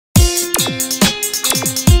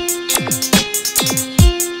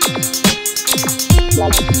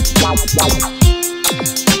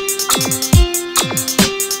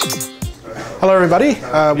Hello everybody,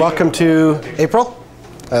 welcome to April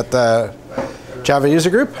at the Java user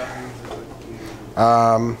group.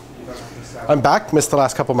 I'm back, missed the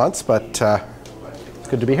last couple months, but it's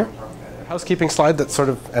good to be here. Housekeeping slide that sort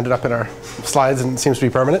of ended up in our slides and seems to be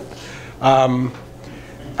permanent.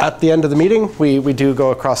 At the end of the meeting, we do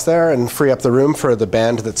go across there and free up the room for the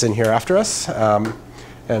band that's in here after us.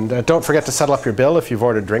 And don't forget to settle up your bill if you've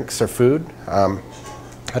ordered drinks or food. I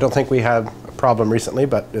don't think we had a problem recently,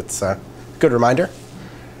 but it's a good reminder.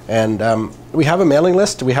 And we have a mailing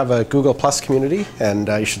list. We have a Google Plus community, and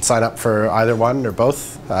you should sign up for either one or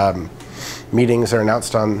both. Meetings are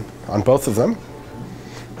announced on both of them,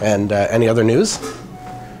 and any other news.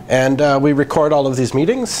 And we record all of these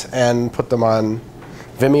meetings and put them on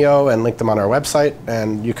Vimeo and link them on our website,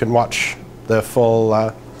 and you can watch the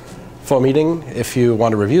full meeting if you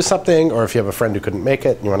want to review something, or if you have a friend who couldn't make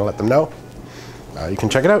it and you want to let them know. You can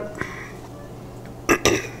check it out.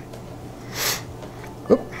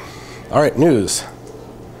 All right, news.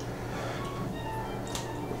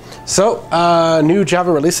 So, new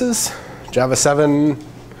Java releases, Java 7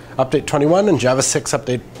 update 21 and Java 6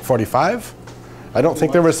 update 45. I don't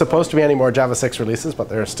think there was supposed to be any more Java 6 releases, but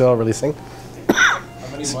they're still releasing. How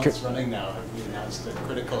many months running now have we announced a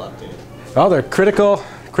critical update? Oh, they're critical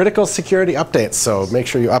security updates, so make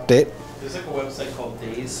sure you update. There's like a website called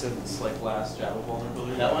Days since like last Java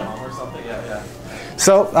vulnerability. That one or something, yeah.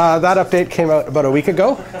 So that update came out about a week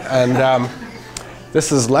ago, and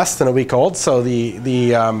this is less than a week old. So that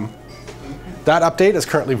update is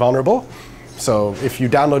currently vulnerable. So if you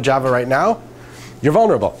download Java right now, you're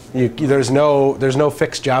vulnerable. There's no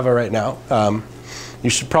fixed Java right now. You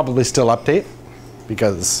should probably still update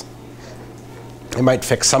because it might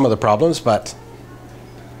fix some of the problems, but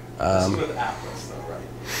this is with Atlas, though, right?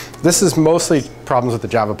 This is mostly problems with the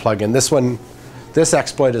Java plugin. This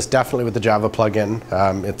exploit is definitely with the Java plugin.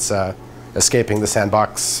 It's escaping the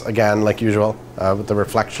sandbox again, like usual, with the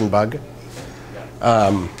reflection bug.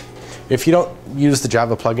 If you don't use the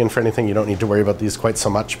Java plugin for anything, you don't need to worry about these quite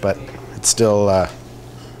so much, but it's still...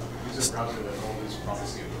 Use a browser that always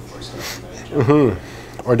promises you the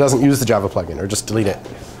first or doesn't use the Java plugin, or just delete it.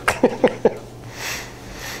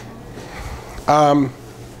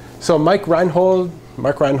 So Mark Reinhold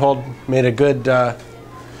made a good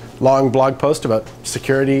long blog post about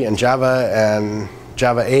security and Java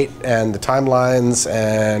 8 and the timelines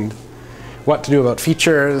and what to do about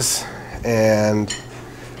features and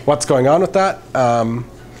what's going on with that.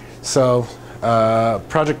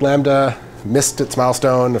 Project Lambda missed its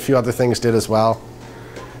milestone. A few other things did as well.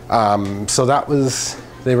 So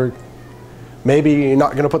they were maybe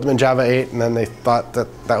not going to put them in Java 8, and then they thought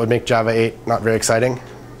that would make Java 8 not very exciting.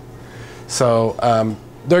 So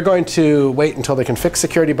they're going to wait until they can fix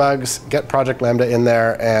security bugs, get Project Lambda in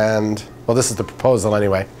there, and, well, this is the proposal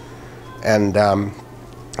anyway, and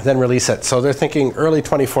then release it. So they're thinking early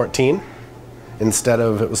 2014 instead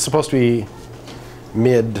of, it was supposed to be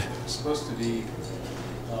mid. It was supposed to be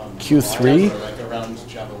Q3. Like around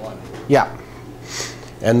Java 1. Yeah,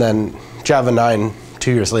 and then Java 9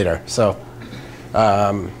 2 years later. So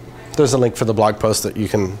there's a link for the blog post that you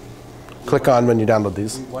can click on when you download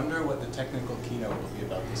these. We wonder what the technical keynote will be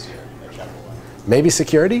about this year at Java 1. Maybe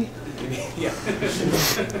security? Yeah.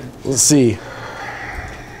 We'll see.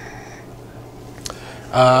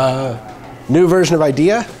 New version of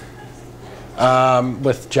IDEA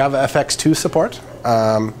with Java FX 2 support.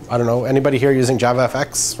 I don't know, anybody here using Java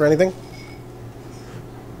FX for anything?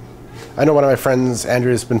 I know one of my friends,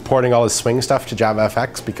 Andrew, has been porting all his Swing stuff to Java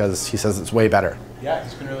FX because he says it's way better. Yeah,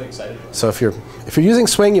 he's been really excited. So if you're using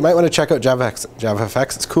Swing, you might want to check out Java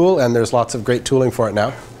FX. It's cool, and there's lots of great tooling for it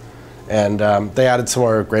now. And they added some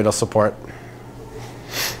more Gradle support.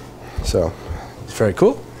 So it's very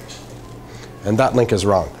cool. And that link is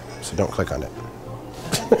wrong, so don't click on it.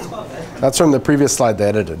 That's from the previous slide they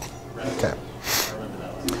edited. Okay.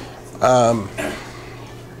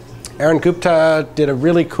 Aaron Gupta did a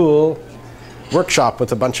really cool workshop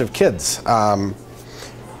with a bunch of kids,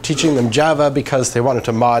 teaching them Java because they wanted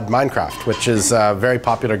to mod Minecraft, which is a very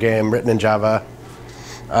popular game written in Java.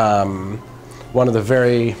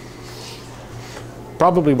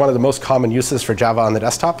 Probably one of the most common uses for Java on the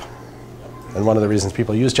desktop, and one of the reasons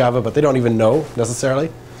people use Java, but they don't even know necessarily.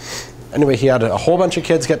 Anyway, he had a whole bunch of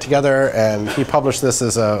kids get together, and he published this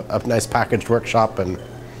as a nice packaged workshop, and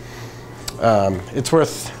it's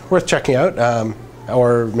worth checking out,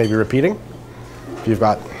 or maybe repeating. If you've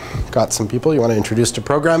got some people you want to introduce to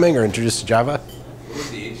programming or introduce to Java. What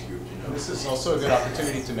was the age group, you know? This is also a good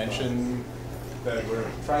opportunity to mention that we're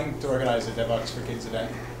trying to organize a DevOps for Kids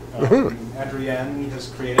event Adrienne has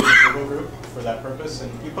created a Google group for that purpose,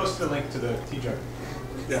 and you posted a link to the TJAR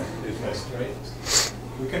list, right?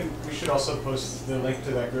 We should also post the link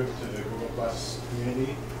to that group to the Google Plus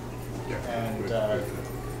community. And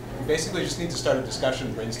we basically just need to start a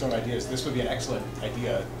discussion, brainstorm ideas. This would be an excellent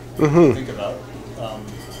idea to think about.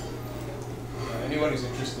 Anyone who's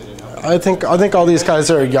interested in helping. I think all these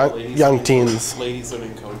guys are young teens. Ladies that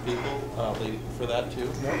encode people for that too.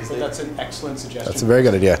 No, but that's an excellent suggestion. That's a very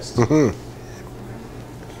good idea. I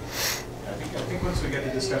think once we get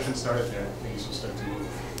the discussion started there, things will start to move.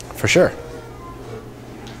 For sure.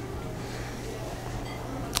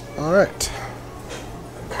 All right.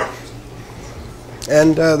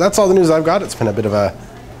 And that's all the news I've got. It's been a bit of a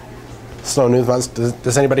slow news month.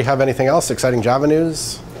 Does anybody have anything else? Exciting Java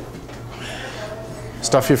news?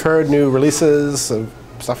 Stuff you've heard, new releases,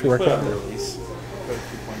 stuff you're working on? Release.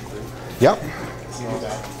 Yep. See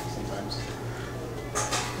that sometimes.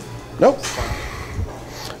 Nope.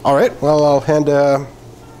 All right. Well, I'll hand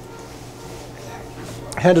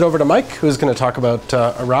it over to Mike, who's going to talk about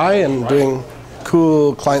Errai and doing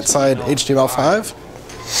cool client-side HTML5.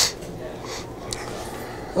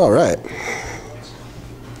 All right.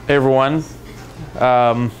 Hey everyone.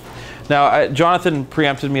 Now Jonathan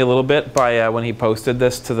preempted me a little bit by when he posted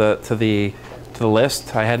this to the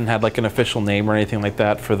list. I hadn't had like an official name or anything like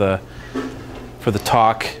that for the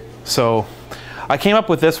talk, so I came up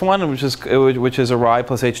with this one, which is Errai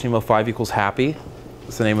plus HTML5 equals happy.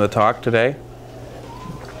 That's the name of the talk today.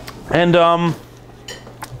 And I'm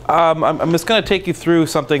just going to take you through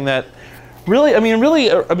something that really,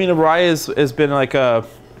 Errai has been like a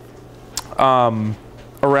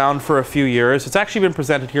around for a few years. It's actually been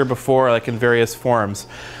presented here before, like in various forms.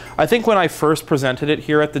 I think when I first presented it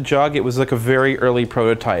here at the Jug, it was like a very early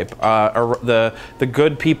prototype. The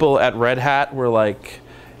good people at Red Hat were like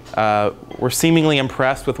were seemingly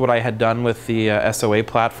impressed with what I had done with the SOA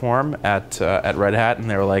platform at Red Hat, and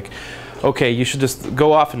they were like, okay, you should just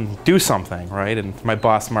go off and do something, right? And my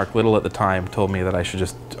boss, Mark Little, at the time told me that I should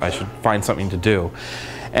find something to do.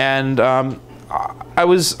 And I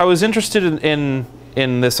was interested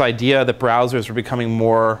in this idea that browsers were becoming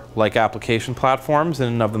more like application platforms in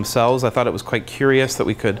and of themselves. I thought it was quite curious that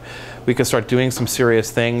we could start doing some serious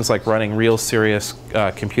things like running real serious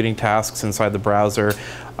computing tasks inside the browser.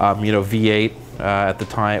 V8 at the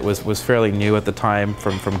time was fairly new at the time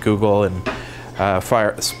from Google, and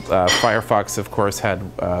Firefox of course had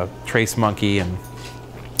Trace Monkey and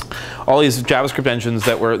all these JavaScript engines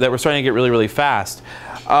that were starting to get really fast.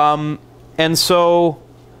 And so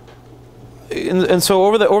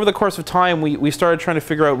over the course of time, we started trying to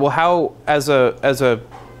figure out, well, how as a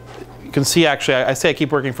you can see, actually, I say I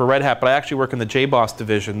keep working for Red Hat, but I actually work in the JBoss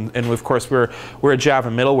division, and of course we're a Java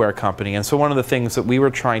middleware company. And so one of the things that we were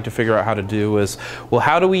trying to figure out how to do is, well,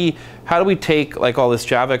 how do we take like all this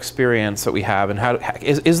Java experience that we have, and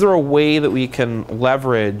is there a way that we can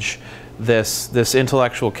leverage this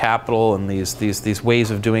intellectual capital and these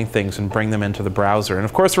ways of doing things and bring them into the browser? And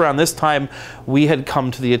of course, around this time, we had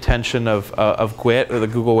come to the attention of GWT, or the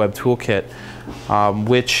Google Web Toolkit,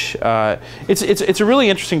 which it's a really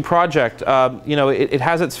interesting project. It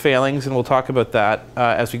has its failings, and we'll talk about that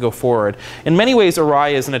as we go forward. In many ways,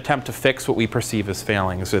 Errai is an attempt to fix what we perceive as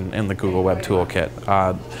failings in the Google Web Toolkit.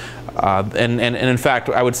 And in fact,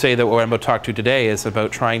 I would say that what I'm about to talk to today is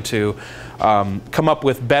about trying to come up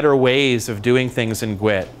with better ways of doing things in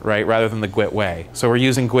GWT, right, rather than the GWT way. So we're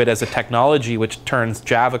using GWT as a technology which turns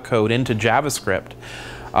Java code into JavaScript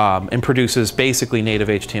and produces basically native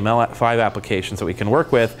HTML5 applications that we can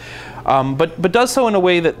work with, but does so in a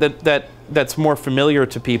way that's more familiar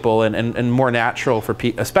to people and more natural for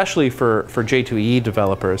especially for J2EE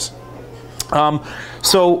developers.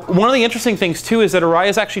 So one of the interesting things too is that Errai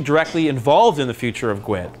is actually directly involved in the future of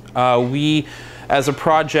GWT. We, as a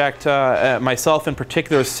project, myself in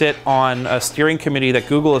particular, sit on a steering committee that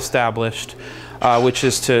Google established, which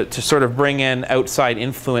is to sort of bring in outside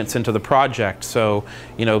influence into the project. So,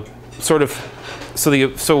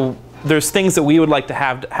 so there's things that we would like to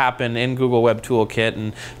have happen in Google Web Toolkit,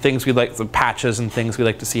 and things we like, the patches and things we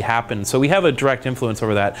like to see happen. So we have a direct influence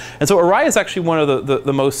over that. And so Errai is actually one of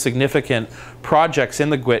the most significant projects in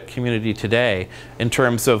the GWT community today in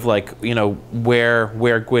terms of like, where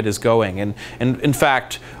GWT is going. And in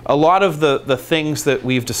fact, a lot of the things that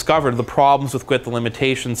we've discovered, the problems with GWT, the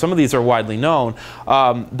limitations, some of these are widely known,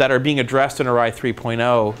 that are being addressed in Errai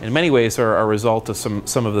 3.0, in many ways are a result of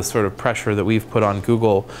some of the sort of pressure that we've put on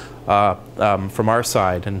Google from our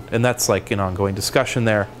side, and that's like an ongoing discussion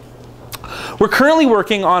there. We're currently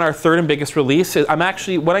working on our third and biggest release. What I'm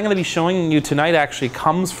going to be showing you tonight actually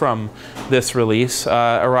comes from this release,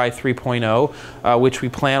 Errai 3.0, which we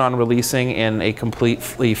plan on releasing in a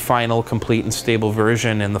completely final, complete, and stable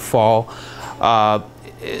version in the fall.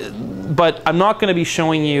 But I'm not going to be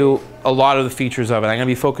showing you a lot of the features of it. I'm going to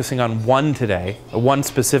be focusing on one today, one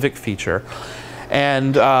specific feature.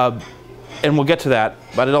 And we'll get to that,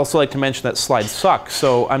 but I'd also like to mention that slides suck,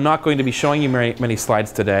 so I'm not going to be showing you many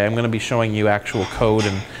slides today. I'm going to be showing you actual code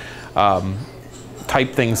and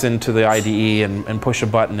type things into the IDE and push a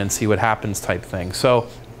button and see what happens type thing. So,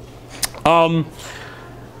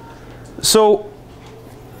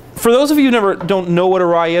 for those of you who don't know what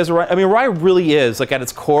Errai is, Errai really is, like at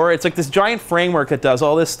its core, it's like this giant framework that does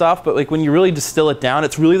all this stuff, but like when you really distill it down,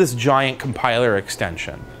 it's really this giant compiler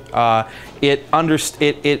extension. It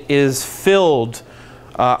is filled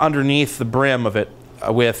underneath the brim of it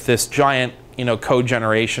with this giant, code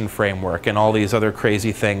generation framework and all these other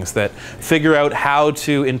crazy things that figure out how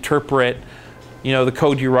to interpret, the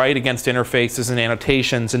code you write against interfaces and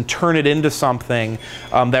annotations and turn it into something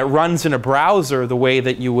that runs in a browser the way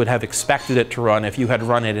that you would have expected it to run if you had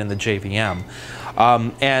run it in the JVM.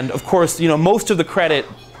 And of course, most of the credit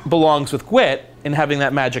belongs with GWT in having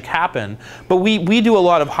that magic happen, but we do a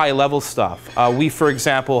lot of high-level stuff. We, for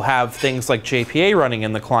example, have things like JPA running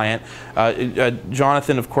in the client.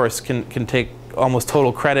 Jonathan, of course, can take almost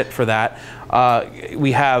total credit for that.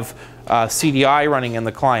 We have CDI running in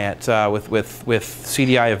the client with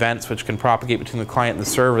CDI events, which can propagate between the client and the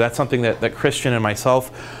server. That's something that Christian and myself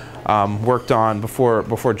worked on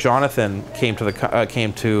before Jonathan came to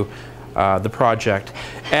the project,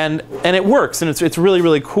 and it works, and it's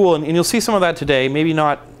really cool, and you'll see some of that today. Maybe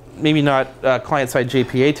not client-side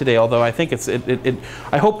JPA today, although I think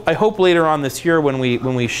I hope later on this year when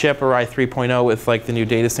we ship Errai 3.0 with like the new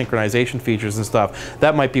data synchronization features and stuff,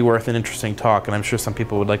 that might be worth an interesting talk, and I'm sure some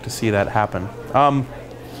people would like to see that happen.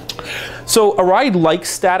 So Errai likes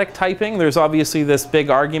static typing. There's obviously this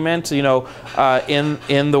big argument, in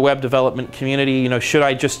the web development community, should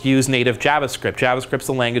I just use native JavaScript? JavaScript's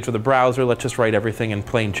the language of the browser. Let's just write everything in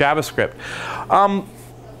plain JavaScript. I'm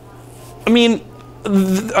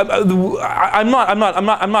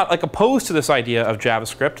not like opposed to this idea of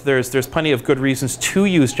JavaScript. There's plenty of good reasons to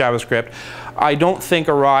use JavaScript. I don't think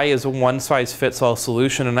Errai is a one-size-fits-all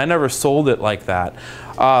solution, and I never sold it like that.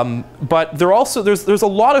 But there's a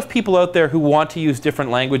lot of people out there who want to use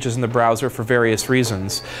different languages in the browser for various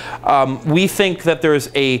reasons. We think that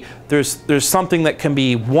there's something that can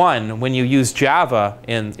be won when you use Java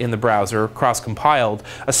in the browser, cross-compiled,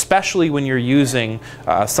 especially when you're using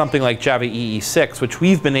something like Java EE6, which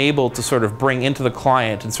we've been able to sort of bring into the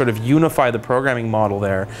client and sort of unify the programming model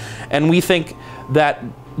there. And we think that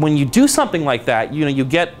when you do something like that, you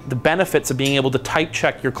get the benefits of being able to type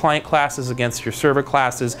check your client classes against your server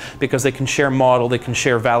classes because they can share model, they can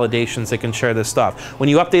share validations, they can share this stuff. When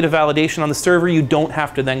you update a validation on the server, you don't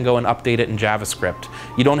have to then go and update it in JavaScript.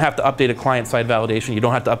 You don't have to update a client-side validation, you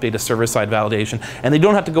don't have to update a server-side validation, and they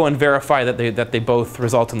don't have to go and verify that they both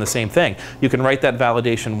result in the same thing. You can write that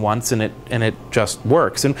validation once and it just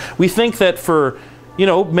works. And we think that for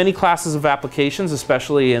many classes of applications,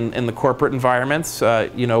 especially in the corporate environments,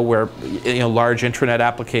 where large intranet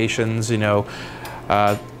applications, big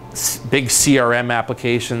CRM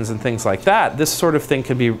applications and things like that, this sort of thing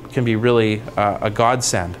can be really a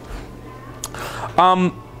godsend.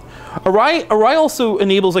 Errai also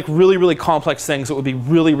enables like really complex things that would be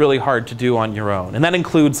really hard to do on your own, and that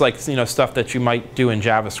includes like stuff that you might do in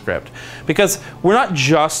JavaScript, because we're not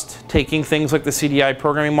just taking things like the CDI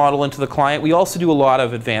programming model into the client. We also do a lot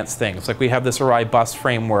of advanced things. Like we have this Errai bus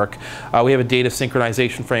framework. We have a data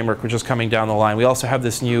synchronization framework which is coming down the line. We also have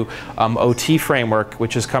this new OT framework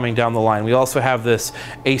which is coming down the line. We also have this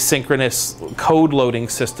asynchronous code loading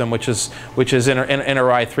system which is in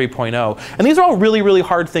Errai 3.0, and these are all really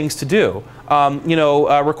hard things to do.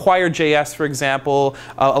 Required JS, for example,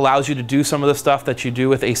 allows you to do some of the stuff that you do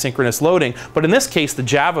with asynchronous loading, but in this case the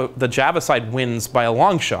Java side wins by a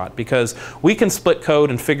long shot, because we can split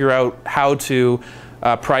code and figure out how to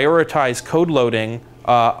prioritize code loading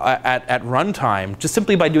at runtime just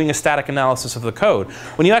simply by doing a static analysis of the code.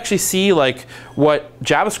 When you actually see like what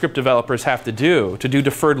JavaScript developers have to do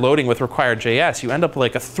deferred loading with required JS, you end up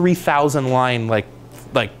like a 3,000 line like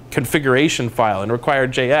configuration file in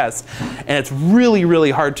required JS, and it's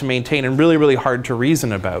really hard to maintain and really hard to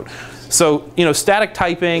reason about. So static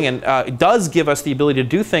typing it does give us the ability to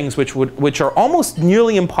do things which are almost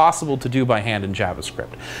nearly impossible to do by hand in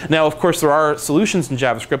JavaScript. Now, of course, there are solutions in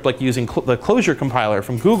JavaScript like using the Clojure compiler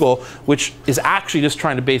from Google, which is actually just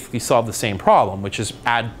trying to basically solve the same problem, which is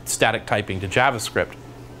add static typing to JavaScript.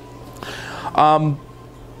 But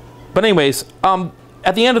anyways,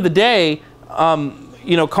 at the end of the day,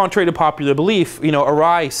 you know, contrary to popular belief, you know,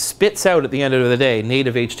 Errai spits out at the end of the day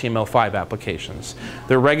native HTML5 applications.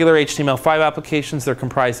 They're regular HTML5 applications. They're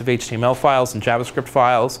comprised of HTML files and JavaScript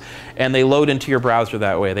files, and they load into your browser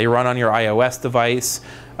that way. They run on your iOS device.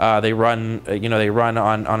 They run, you know, they run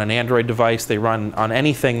on an Android device. They run on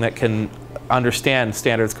anything that can understand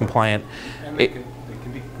standards compliant. And they can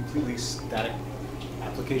be completely static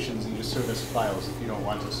applications and just serve as files if you don't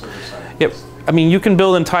want to server-side. Yep. I mean, you can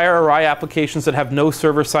build entire Errai applications that have no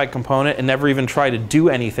server-side component and never even try to do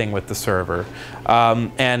anything with the server.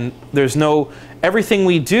 And there's no, everything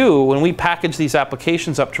we do when we package these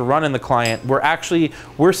applications up to run in the client,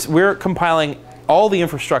 we're compiling all the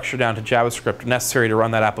infrastructure down to JavaScript necessary to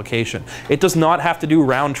run that application. It does not have to do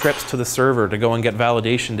round trips to the server to go and get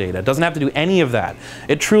validation data. It doesn't have to do any of that.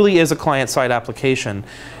 It truly is a client-side application.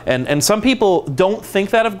 And some people don't think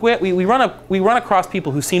that of GWT. We run across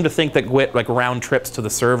people who seem to think that GWT like round trips to the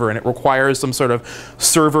server and it requires some sort of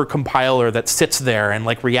server compiler that sits there and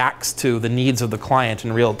like reacts to the needs of the client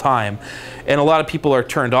in real time. And a lot of people are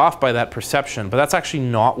turned off by that perception, but that's actually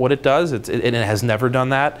not what it does. And it has never done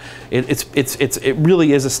that. It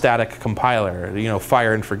really is a static compiler. You know,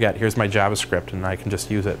 fire and forget. Here's my JavaScript, and I can just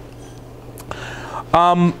use it.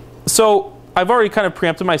 So I've already kind of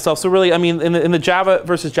preempted myself. So really, I mean, in the Java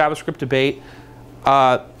versus JavaScript debate,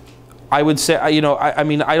 I would say, you know, I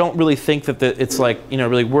mean, I don't really think that it's like, you know,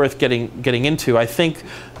 really worth getting into. I think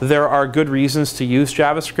there are good reasons to use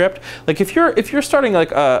JavaScript. Like if you're starting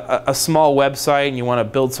like a small website and you want to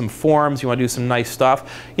build some forms, you want to do some nice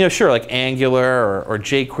stuff, you know, sure, like Angular or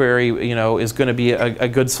jQuery, you know, is going to be a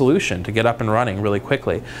good solution to get up and running really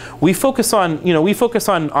quickly. We focus on, you know,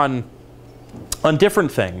 on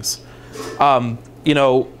different things. You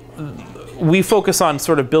know, we focus on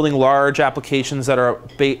sort of building large applications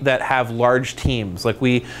that have large teams. Like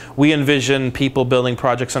we envision people building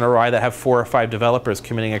projects on Errai that have 4 or 5 developers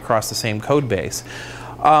committing across the same code base.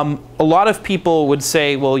 A lot of people would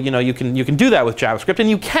say, well, you know, you can do that with JavaScript, and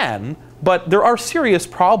you can, but there are serious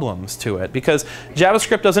problems to it because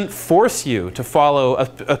JavaScript doesn't force you to follow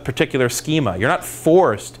a particular schema. You're not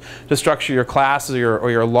forced to structure your classes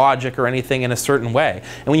or your logic or anything in a certain way.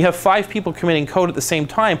 And when you have 5 people committing code at the same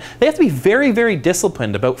time, they have to be very, very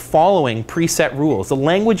disciplined about following preset rules. The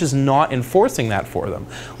language is not enforcing that for them.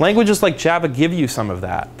 Languages like Java give you some of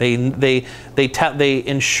that. They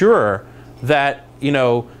ensure that, you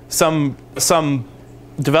know, some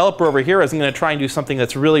developer over here isn't going to try and do something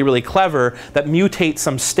that's really, really clever that mutates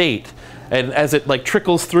some state, and as it like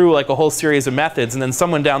trickles through like a whole series of methods, and then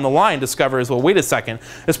someone down the line discovers, well, wait a second,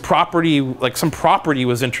 this property, like some property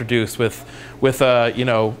was introduced with you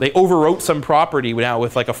know, they overwrote some property now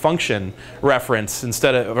with like a function reference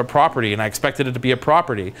instead of a property, and I expected it to be a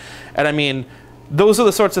property. And I mean, those are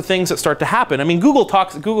the sorts of things that start to happen. I mean, Google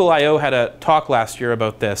I/O had a talk last year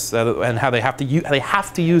about this and how they have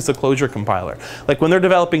to use the closure compiler. Like when they're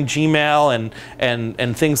developing Gmail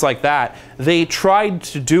and things like that, they tried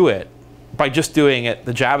to do it by just doing it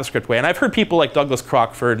the JavaScript way. And I've heard people like Douglas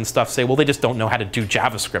Crockford and stuff say, well, they just don't know how to do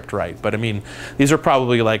JavaScript right. But I mean, these are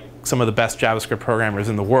probably like some of the best JavaScript programmers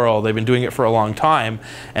in the world. They've been doing it for a long time,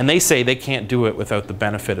 and they say they can't do it without the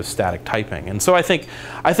benefit of static typing. And so I think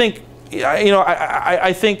you know,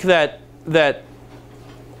 I think that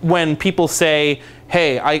when people say,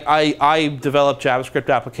 "Hey, I develop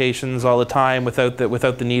JavaScript applications all the time without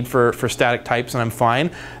the need for static types, and I'm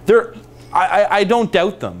fine," I don't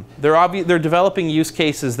doubt them. They're developing use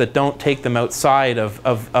cases that don't take them outside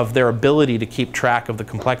of their ability to keep track of the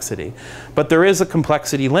complexity. But there is a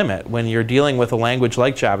complexity limit when you're dealing with a language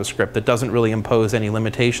like JavaScript that doesn't really impose any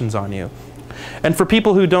limitations on you. And for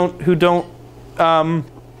people who don't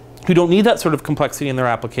need that sort of complexity in their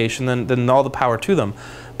application, then all the power to them.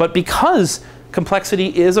 But because complexity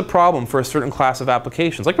is a problem for a certain class of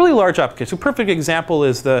applications, like really large applications. A perfect example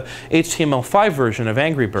is the HTML5 version of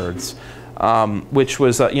Angry Birds, which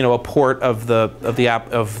was you know, a port of the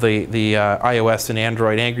iOS and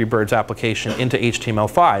Android Angry Birds application into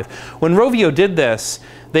HTML5. When Rovio did this,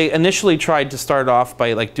 they initially tried to start off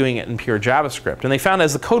by like doing it in pure JavaScript, and they found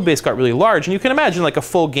as the code base got really large, and you can imagine like a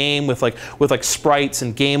full game with like sprites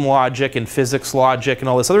and game logic and physics logic and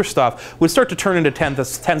all this other stuff would start to turn into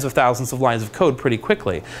tens of thousands of lines of code pretty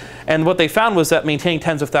quickly. And what they found was that maintaining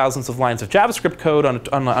tens of thousands of lines of JavaScript code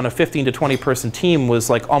on a 15 to 20 person team was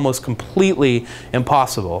like almost completely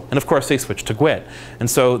impossible. And of course they switched to GWT. And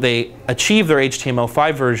so they achieved their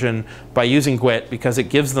HTML5 version by using GWT because it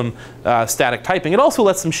gives them static typing. It also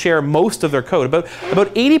lets them share most of their code. About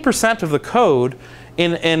 80% of the code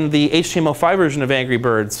in the HTML5 version of Angry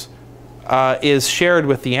Birds is shared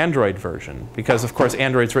with the Android version, because of course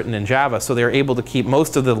Android's written in Java, so they're able to keep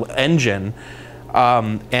most of the engine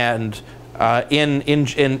in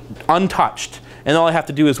untouched. And all I have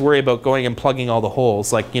to do is worry about going and plugging all the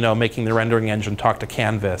holes, like making the rendering engine talk to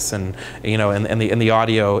Canvas and and the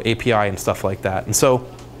audio API and stuff like that. And so,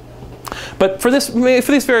 but for this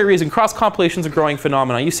very reason, cross compilation is a growing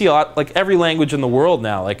phenomenon. You see a lot, like every language in the world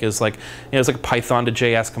now, there's like Python to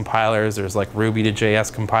JS compilers, there's like Ruby to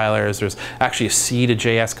JS compilers, there's actually a C to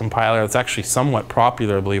JS compiler. It's actually somewhat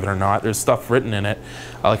popular, believe it or not. There's stuff written in it,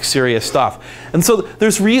 like serious stuff. And so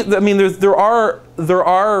there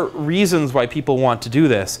are reasons why people want to do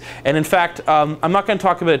this. And in fact, I'm not going to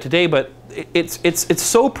talk about it today, but it's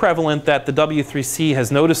so prevalent that the W3C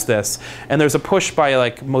has noticed this, and there's a push by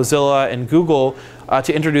like Mozilla and Google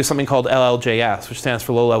to introduce something called LLJS, which stands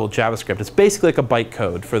for low-level JavaScript. It's basically like a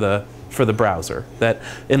bytecode for the browser. That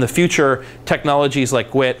in the future, technologies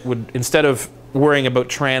like GWT would, instead of worrying about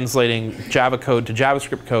translating Java code to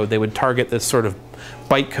JavaScript code, they would target this sort of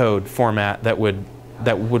bytecode format that would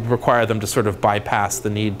require them to sort of bypass the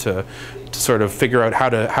need to sort of figure out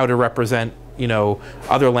how to represent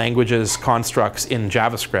other languages constructs in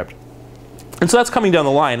JavaScript. And so that's coming down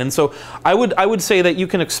the line. And so I would say that you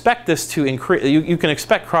can expect this to increase. You can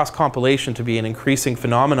expect cross compilation to be an increasing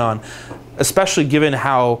phenomenon, especially given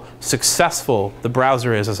how successful the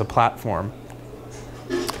browser is as a platform.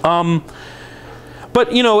 But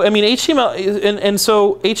HTML, and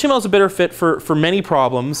so HTML is a better fit for many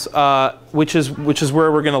problems, which is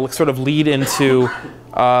where we're going to sort of lead into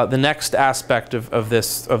the next aspect of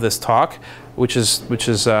this talk, which is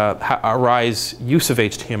Errai's use of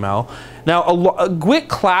HTML. Now, GWT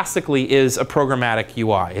classically is a programmatic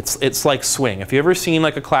UI. It's like Swing. If you've ever seen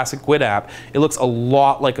like a classic GWT app, it looks a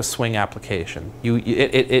lot like a Swing application.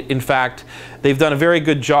 In fact, they've done a very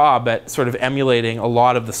good job at sort of emulating a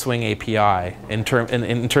lot of the Swing API in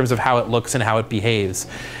terms of how it looks and how it behaves.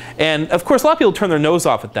 And of course, a lot of people turn their nose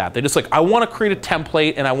off at that. They're just like, I want to create a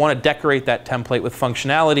template and I want to decorate that template with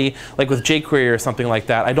functionality, like with jQuery or something like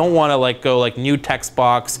that. I don't want to like go like new text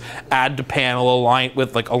box, add to panel, align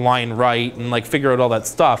with like align right, and like figure out all that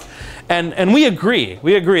stuff. And we agree.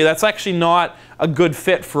 We agree. That's actually not a good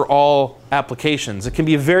fit for all applications. It can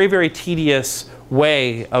be a very, very tedious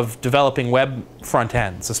way of developing web front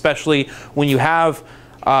ends, especially when you have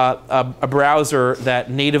a browser that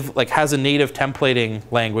has a native templating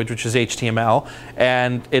language, which is HTML,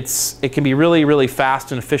 and it can be really, really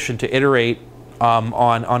fast and efficient to iterate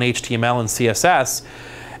on HTML and CSS.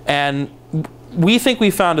 And we think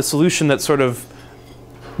we found a solution that sort of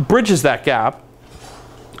bridges that gap.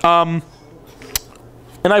 And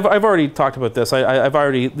I've already talked about this. I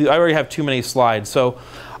already have too many slides. So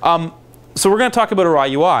we're going to talk about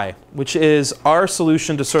Errai UI, which is our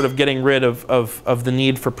solution to sort of getting rid of the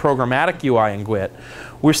need for programmatic UI in GWT.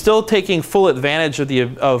 We're still taking full advantage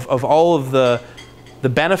of all of the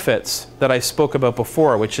benefits that I spoke about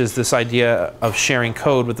before, which is this idea of sharing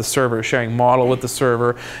code with the server, sharing model with the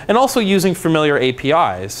server, and also using familiar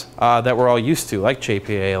APIs that we're all used to, like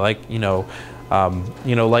JPA, like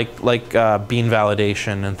bean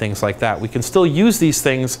validation and things like that. We can still use these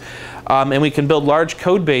things, and we can build large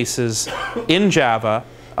code bases in Java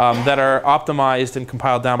that are optimized and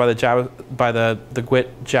compiled down by the GWT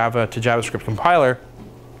Java to JavaScript compiler.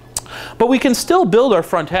 But we can still build our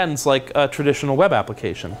front ends like a traditional web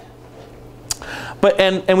application. But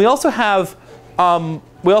and we also have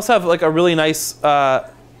like a really nice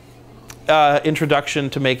introduction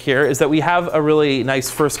to make here, is that we have a really nice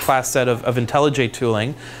first-class set of IntelliJ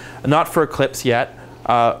tooling, not for Eclipse yet.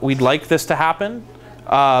 We'd like this to happen,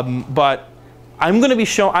 but I am going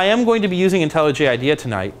to be using IntelliJ IDEA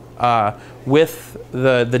tonight with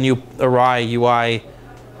the new Errai UI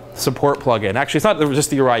support plugin. Actually, it's not just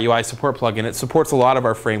the Errai UI support plugin. It supports a lot of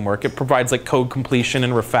our framework. It provides like code completion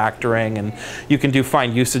and refactoring, and you can do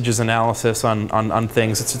fine usages analysis on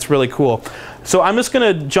things. It's really cool. So I'm just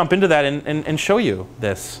going to jump into that and show you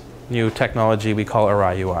this new technology we call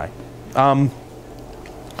Errai UI.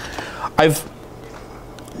 I've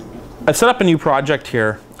set up a new project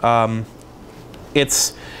here.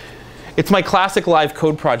 It's my classic live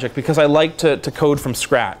code project because I like to code from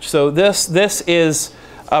scratch. So this is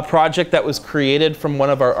a project that was created from one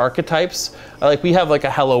of our archetypes. Like we have like a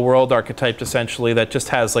hello world archetype essentially that just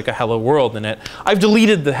has like a hello world in it. I've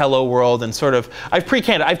deleted the hello world and sort of, I've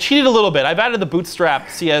pre-canned it. I've cheated a little bit. I've added the bootstrap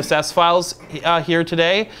CSS files here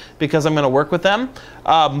today because I'm going to work with them.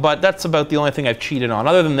 But that's about the only thing I've cheated on.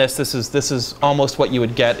 Other than this is almost what you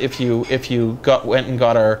would get if you went and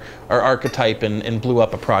got our archetype and blew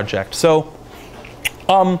up a project. So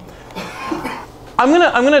I'm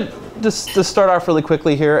gonna just start off really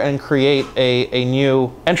quickly here and create a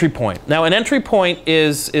new entry point. Now, an entry point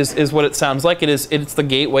is what it sounds like. It's the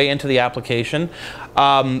gateway into the application.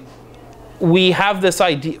 We have this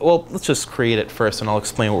idea. Well, let's just create it first, and I'll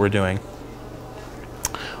explain what we're doing.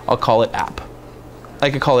 I'll call it app. I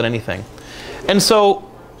could call it anything. And so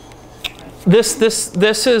this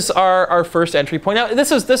is our first entry point. Now,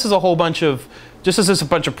 this is a whole bunch of a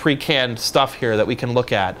bunch of pre-canned stuff here that we can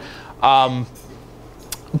look at.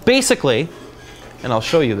 Basically, and I'll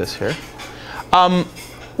show you this here,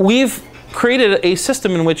 we've created a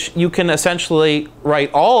system in which you can essentially write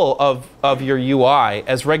all of your UI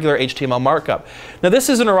as regular HTML markup. Now, this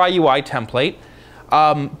is an Errai UI template,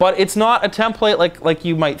 but it's not a template like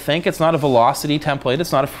you might think. It's not a velocity template.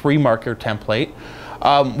 It's not a free marker template.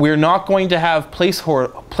 We're not going to have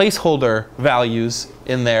placeholder values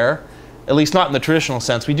in there, at least not in the traditional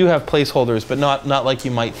sense. We do have placeholders, but not like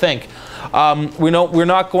you might think. We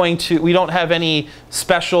don't have any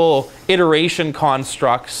special iteration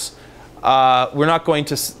constructs. We're not going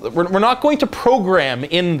to program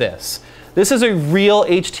in this. This is a real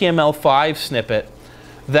HTML5 snippet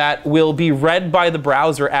that will be read by the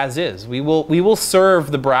browser as is. We will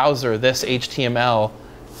serve the browser this HTML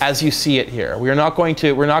as you see it here. We're not going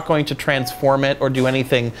to transform it or do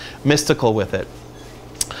anything mystical with it.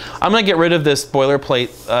 I'm going to get rid of this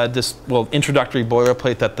boilerplate, this introductory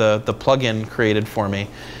boilerplate that the plugin created for me,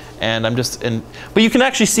 and but you can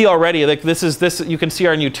actually see already, like you can see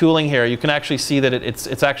our new tooling here. You can actually see that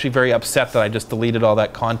it's actually very upset that I just deleted all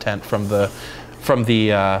that content from the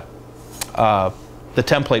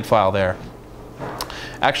template file there.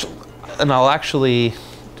 Actually, and I'll actually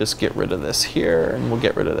just get rid of this here, and we'll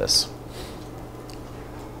get rid of this.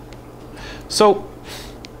 So,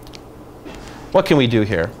 what can we do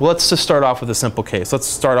here? Well, let's just start off with a simple case. Let's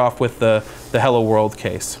start off with the hello world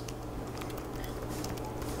case.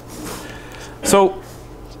 So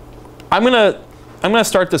I'm gonna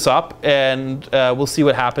start this up, and we'll see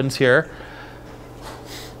what happens here.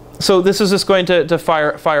 So this is just going to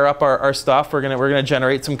fire up our stuff. We're gonna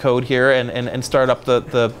generate some code here and start up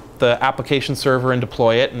the application server and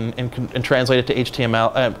deploy it and translate it to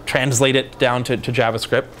HTML, translate it down to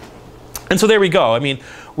JavaScript. And so there we go. I mean,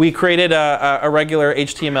 we created a regular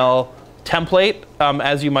HTML template,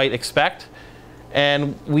 as you might expect,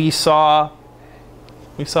 and we saw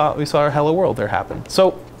our hello world there happen.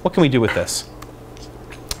 So what can we do with this?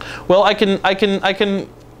 Well, I can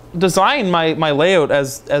design my layout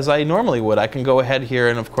as I normally would. I can go ahead here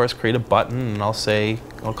and of course create a button, and I'll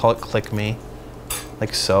call it click me,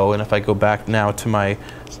 like so. And if I go back now to my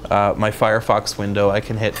Firefox window, I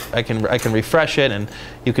can refresh it, and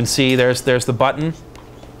you can see there's the button.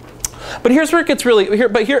 But here's where it gets really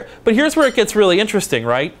here's where it gets really interesting,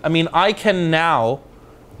 right? I mean, I can now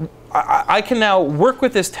work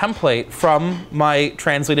with this template from my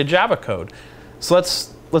translated Java code. So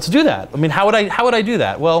let's do that. I mean, how would I do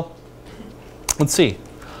that? Well, let's see.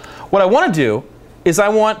 What I want to do is I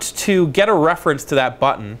want to get a reference to that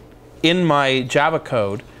button in my Java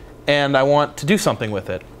code, and I want to do something with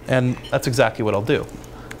it. And that's exactly what I'll do.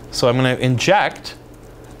 So I'm going to inject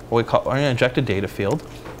I'm going to inject a data field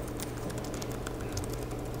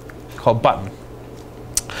called button.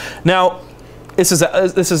 Now, this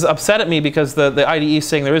is upset at me because the IDE is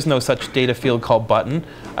saying there is no such data field called button.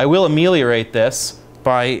 I will ameliorate this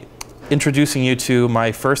by introducing you to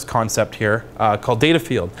my first concept here called data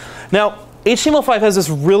field. Now, HTML5 has this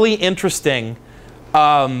really interesting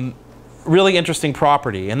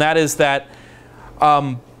property, and that is that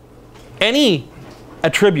any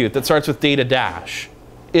attribute that starts with data dash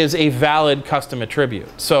is a valid custom attribute.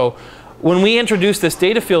 So when we introduce this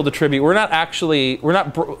data field attribute,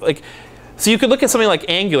 so you could look at something like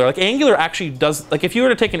Angular. Like Angular actually does, like if you were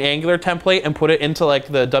to take an Angular template and put it into like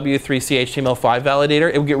the W3C HTML5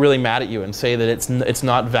 validator, it would get really mad at you and say that it's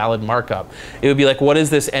not valid markup. It would be like, what is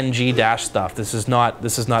this ng dash stuff? This is not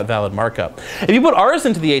valid markup. If you put ours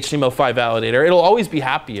into the HTML5 validator, it'll always be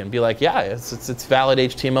happy and be like, yeah, it's valid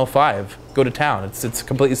HTML5. Go to town. It's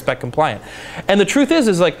completely spec compliant. And the truth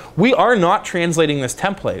is like we are not translating this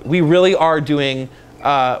template. We really are doing.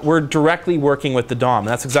 We're directly working with the DOM.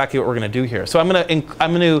 That's exactly what we're going to do here. So I'm going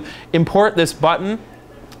to import this button.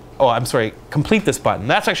 Oh, I'm sorry, complete this button.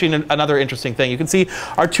 That's actually another interesting thing. You can see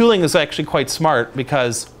our tooling is actually quite smart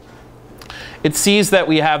because it sees that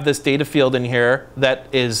we have this data field in here that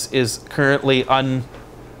is currently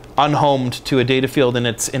unhomed to a data field in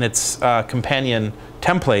its companion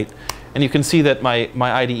template. And you can see that my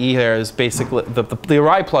IDE here is basically the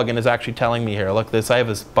Errai plugin is actually telling me here. Look, I have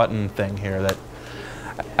this button thing here that.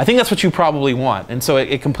 I think that's what you probably want, and so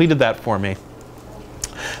it completed that for me.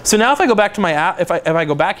 So now if I go back to my app, if I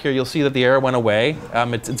go back here, you'll see that the error went away.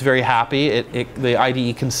 It's very happy. The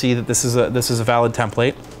IDE can see that this is a valid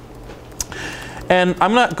template. And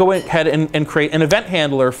I'm going to go ahead and create an event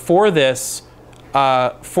handler for this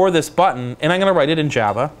button, and I'm going to write it in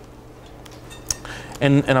Java.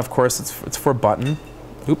 And of course it's for button.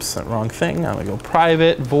 Oops, that wrong thing. I'm going to go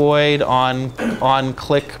private void on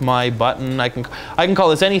click my button. I can call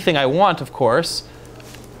this anything I want, of course.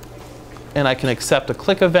 And I can accept a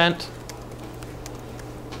click event.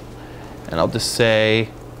 And I'll just say,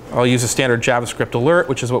 I'll use a standard JavaScript alert,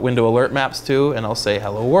 which is what window alert maps to, and I'll say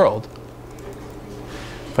hello world.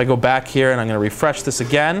 If I go back here and I'm going to refresh this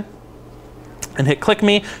again and hit click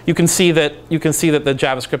me, you can see that the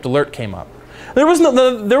JavaScript alert came up. There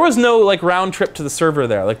was no like round trip to the server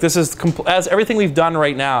there. Like this is as everything we've done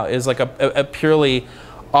right now is like a purely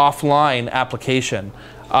offline application.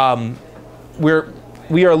 We're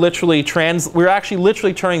actually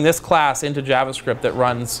literally turning this class into JavaScript that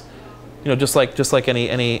runs, just like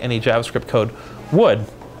any JavaScript code would.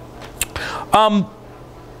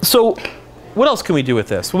 So what else can we do with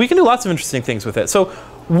this? Well, we can do lots of interesting things with it. So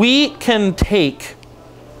we can take,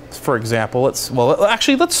 for example, let's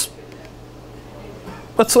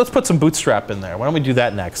put some Bootstrap in there. Why don't we do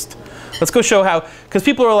that next? Let's go show how, because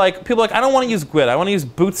people are like, I don't want to use Gwt, I want to use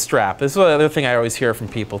Bootstrap. This is the other thing I always hear from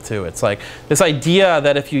people too. It's like this idea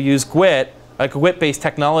that if you use Gwt, like a Gwt-based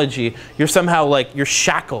technology, you're somehow like, you're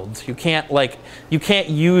shackled. You can't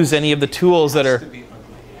use any of the tools that are,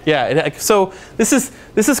 yeah, so this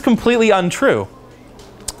is completely untrue.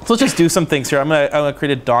 So let's just do some things here. I'm gonna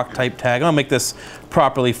create a doc type tag. I'm gonna make this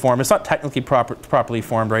properly formed. It's not technically properly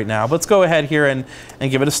formed right now, but let's go ahead here and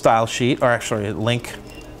give it a style sheet, or actually a link,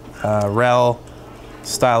 rel,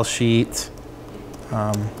 style sheet,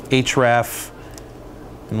 href,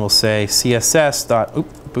 and we'll say css dot,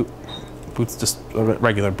 boots, just a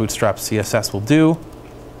regular Bootstrap CSS will do.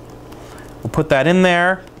 We'll put that in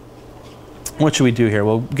there. What should we do here?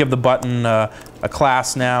 We'll give the button a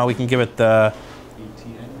class now. We can give it the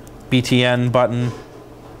BTN button.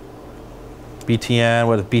 BTN,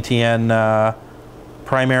 what is BTN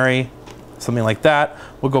primary, something like that.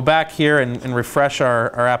 We'll go back here and refresh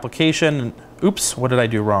our application. Oops, what did I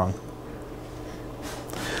do wrong?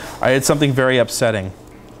 I did something very upsetting.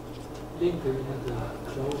 Yeah,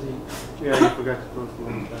 you forgot to close the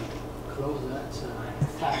link tag. Close that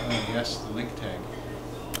tag. Yes, the link tag.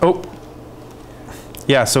 Oh.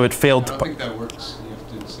 Yeah, so it failed. I don't think that works. You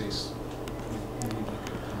have to say.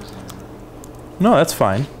 No, that's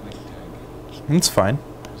fine. That's fine.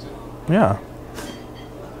 Yeah.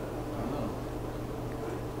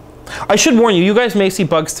 I should warn you, you guys may see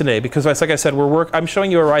bugs today because, like I said, I'm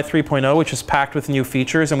showing you Errai 3.0, which is packed with new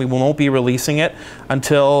features, and we won't be releasing it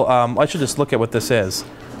until, I should just look at what this is.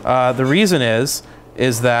 The reason is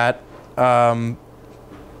that It's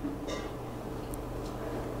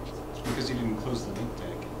because you didn't close the link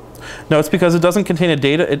tag. no, it's because it doesn't contain a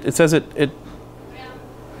data. It says it.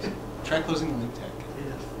 Try closing the link tag.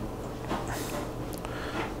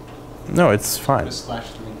 No, it's fine. Put a slash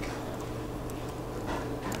link.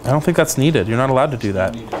 I don't think that's needed. You're not allowed to do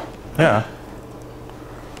that. Needed. Yeah.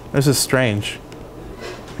 This is strange.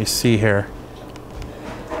 Let me see here.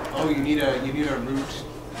 Oh, you need a root.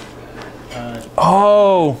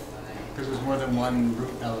 Oh. Because there's more than one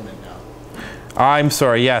root element now. I'm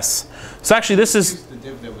sorry. Yes. So actually, this is Use the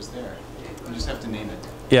div that was there. You just have to name it.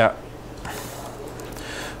 yeah.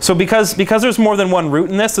 So because there's more than one root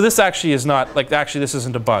in this, so this actually is not like actually this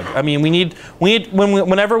isn't a bug. I mean,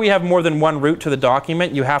 whenever we have more than one root to the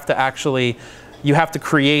document, you have to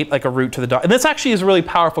create like a root to the document. And this actually is a really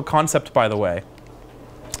powerful concept, by the way.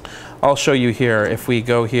 I'll show you here. If we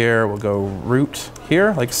go here, we'll go root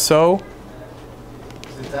here, like so.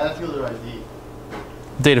 Is it data field or ID?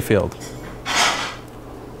 Data field.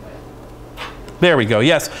 There we go.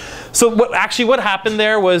 Yes. So what happened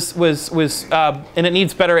there was and it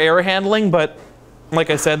needs better error handling, but like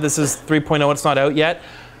I said, this is 3.0. It's not out yet.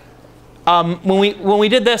 When we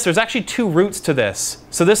did this, there's actually two roots to this.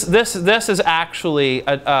 So this is actually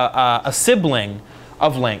a sibling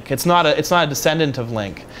of link. It's not a descendant of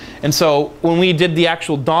link. And so when we did the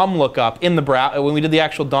actual DOM lookup in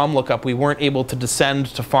the we weren't able to descend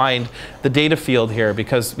to find the data field here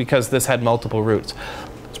because this had multiple roots.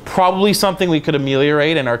 Probably something we could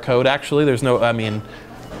ameliorate in our code. Actually, there's no. I mean,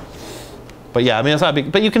 but yeah, I mean it's not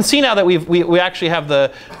big. But you can see now that we actually have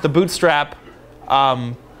the Bootstrap,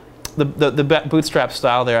 the Bootstrap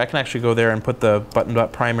style there. I can actually go there and put the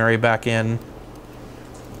button.primary back in.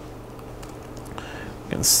 I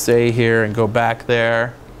can stay here and go back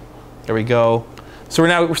there. There we go. So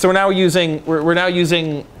we're now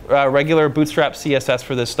using regular Bootstrap CSS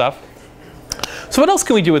for this stuff. So what else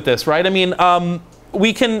can we do with this, right? I mean,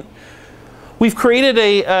 we've created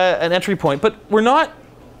an entry point, but we're not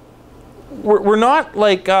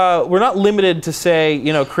limited to say,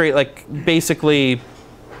 you know, create like basically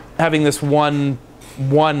having this one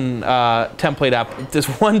template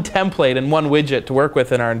and one widget to work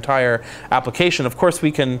with in our entire application. Of course,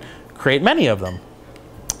 we can create many of them.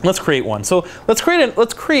 Let's create one. So let's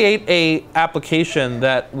create a application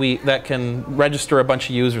that can register a bunch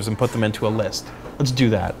of users and put them into a list. Let's do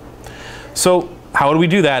that. So how do we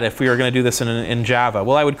do that if we are going to do this in Java?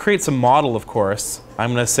 Well, I would create some model, of course.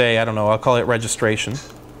 I'm going to say, I don't know, I'll call it registration.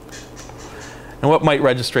 And what might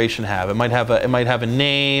registration have? It might have a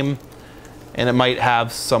name, and it might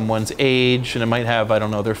have someone's age, and it might have, I don't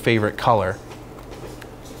know, their favorite color.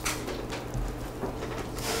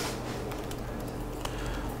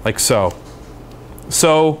 Like so.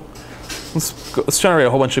 So let's generate a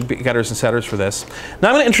whole bunch of getters and setters for this. Now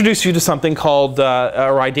I'm going to introduce you to something called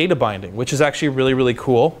Errai data binding, which is actually really, really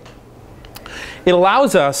cool. It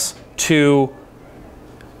allows us to,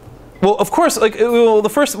 well, of course, like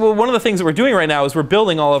one of the things that we're doing right now is we're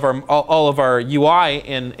building all of our UI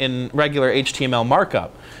in regular HTML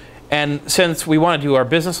markup. And since we want to do our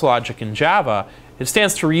business logic in Java, it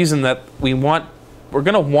stands to reason that we're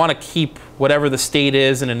going to want to keep whatever the state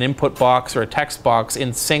is in an input box or a text box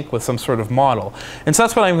in sync with some sort of model. And so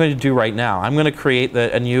that's what I'm going to do right now. I'm going to create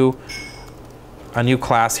a new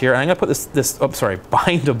class here, and I'm going to put this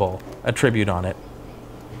bindable attribute on it.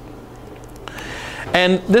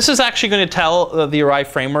 And this is actually going to tell the Errai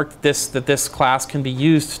framework that this class can be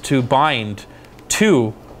used to bind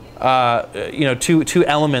two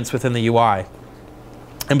elements within the UI.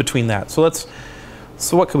 In between that,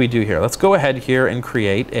 so what can we do here? Let's go ahead here and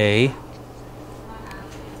create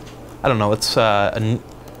I don't know, let's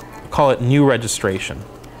call it new registration.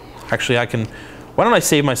 Actually, why don't I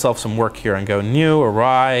save myself some work here and go new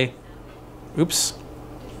Errai, new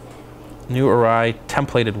Errai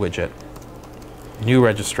templated widget, new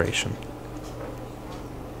registration.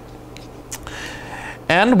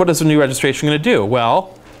 And what is the new registration going to do?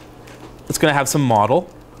 Well, it's going to have some model,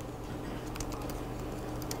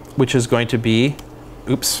 which is going to be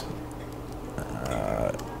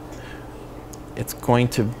it's going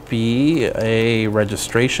to be a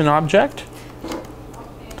registration object.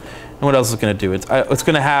 And what else is it going to do? It's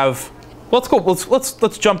going to have.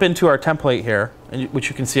 Let's jump into our template here, which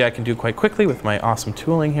you can see I can do quite quickly with my awesome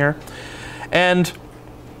tooling here. And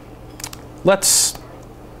let's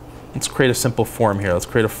create a simple form here. Let's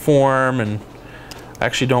create a form, and I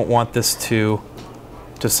actually don't want this to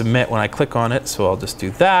submit when I click on it, so I'll just do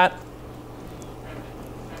that.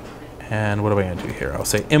 And what am I going to do here? I'll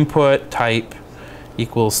say input type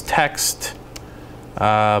equals text.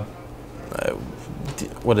 What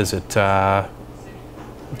is it?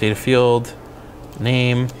 Data field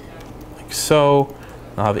name, like so.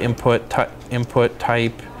 I'll have input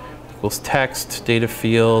type equals text, data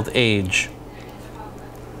field age.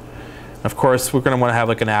 Of course, we're going to want to have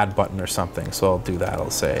like an add button or something, so I'll do that. I'll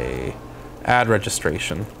say add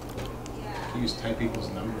registration. Use type equals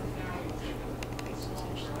number.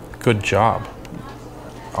 Good job.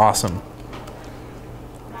 Awesome.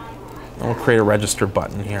 And we'll create a register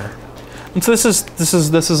button here. And so this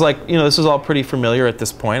is like, you know, this is all pretty familiar at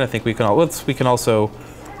this point. I think we can also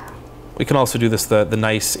do this the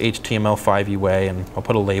nice HTML5 way, and I'll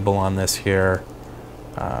put a label on this here.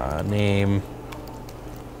 Name.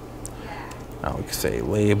 I'll say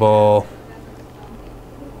label.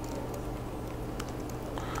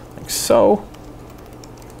 Like so.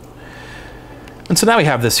 And so now we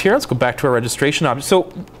have this here. Let's go back to our registration object.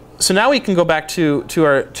 So now we can go back to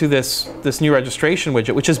this new registration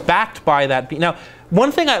widget, which is backed by that. Now,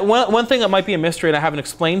 one thing that might be a mystery and I haven't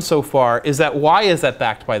explained so far is that why is that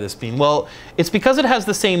backed by this bean? Well, it's because it has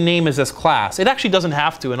the same name as this class. It actually doesn't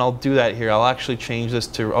have to, and I'll do that here. I'll actually change this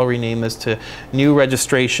to. I'll rename this to new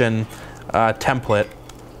registration template,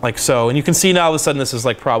 like so. And you can see now all of a sudden this is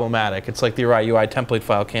like problematic. It's like the Errai UI template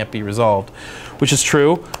file can't be resolved, which is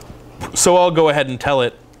true. So I'll go ahead and tell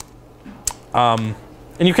it, and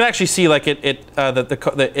you can actually see like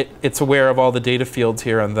it's aware of all the data fields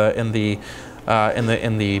here in the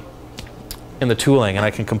tooling, and I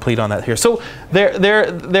can complete on that here. So there,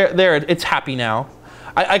 it's happy now.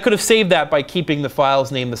 I could have saved that by keeping the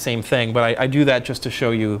file's name the same thing, but I do that just to show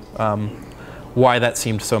you why that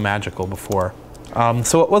seemed so magical before.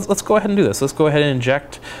 So let's go ahead and do this. Let's go ahead and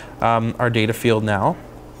inject our data field now.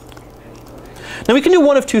 Now we can do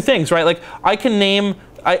one of two things, right? Like I can name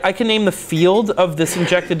I can name the field of this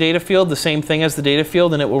injected data field the same thing as the data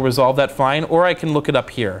field, and it will resolve that fine. Or I can look it up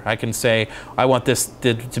here. I can say, I want this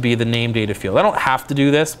to be the name data field. I don't have to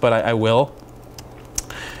do this, but I will.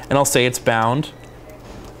 And I'll say it's bound.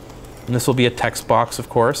 And this will be a text box, of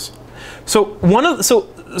course. So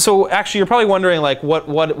so actually, you're probably wondering, like,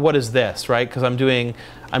 what is this, right? Because I'm doing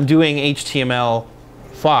HTML5,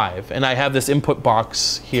 and I have this input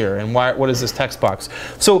box here, and what is this text box?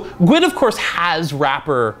 So GUID, of course, has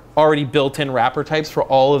already built-in wrapper types for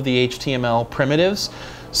all of the HTML primitives.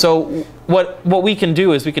 So what we can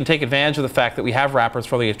do is we can take advantage of the fact that we have wrappers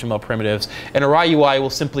for the HTML primitives, and Errai UI will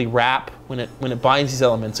simply wrap, when it binds these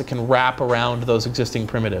elements, it can wrap around those existing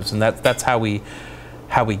primitives, and that's how we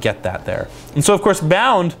get that there. And so, of course,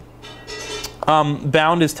 bound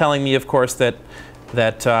is telling me, of course, that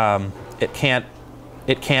it can't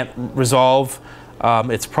resolve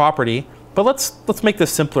its property. But let's make this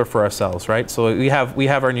simpler for ourselves, right? So we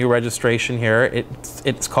have our new registration here.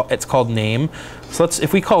 It's called name. So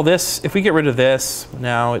if we get rid of this,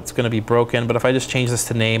 now it's going to be broken. But if I just change this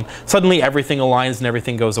to name, suddenly everything aligns and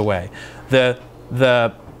everything goes away. The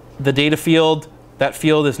data field, that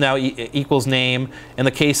field is now equals name. In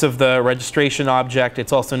the case of the registration object,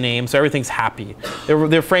 it's also name. So everything's happy.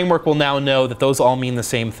 Their framework will now know that those all mean the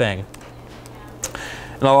same thing.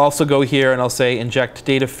 And I'll also go here and I'll say inject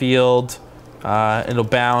data field, it'll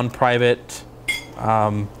bound private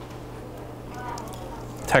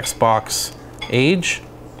text box age.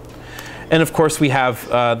 And of course we have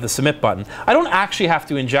the submit button. I don't actually have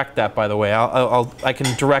to inject that, by the way. I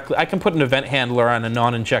can put an event handler on a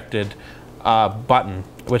non-injected button,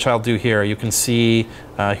 which I'll do here. You can see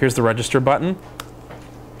here's the register button.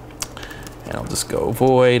 And I'll just go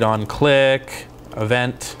void on click,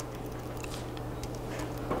 event,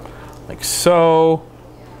 like so.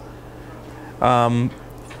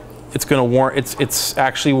 It's going to warn. It's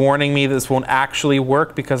actually warning me this won't actually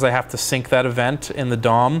work because I have to sync that event in the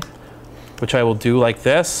DOM, which I will do like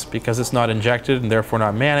this because it's not injected and therefore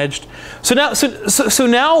not managed. So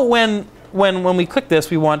now when we click this,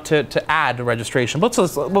 we want to add a registration. Let's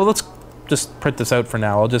just print this out for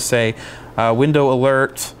now. I'll just say window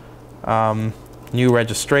alert, new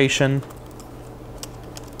registration.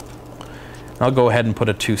 I'll go ahead and put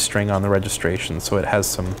a toString on the registration so it has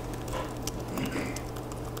some,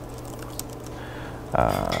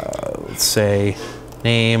 let's say,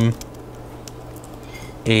 name,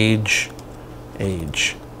 age.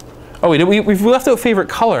 Oh, we've left out favorite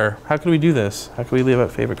color. How could we do this? How could we leave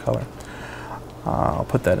out favorite color? I'll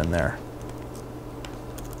put that in there.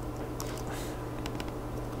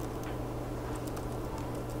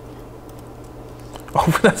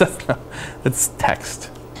 Oh, that's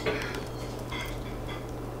text.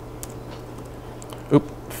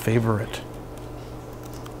 Oop, favorite.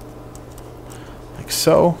 Like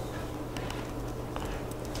so.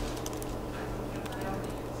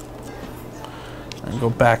 And go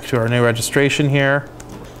back to our new registration here.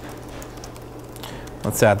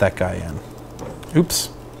 Let's add that guy in. Oops.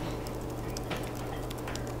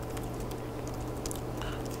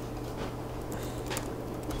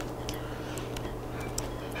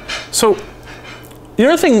 So the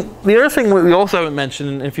other thing we also haven't mentioned,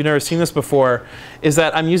 and if you've never seen this before, is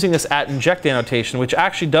that I'm using this @inject annotation, which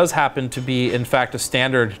actually does happen to be, in fact, a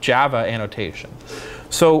standard Java annotation.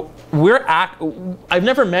 So I've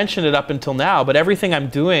never mentioned it up until now, but everything I'm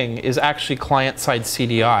doing is actually client-side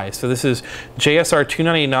CDI. So this is JSR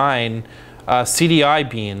 299 CDI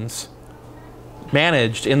beans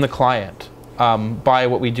managed in the client by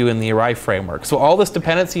what we do in the Errai framework. So all this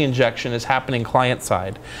dependency injection is happening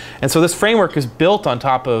client-side. And so this framework is built on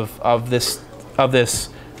top of this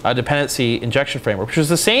dependency injection framework, which is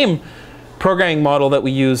the same programming model that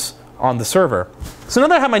we use on the server. So now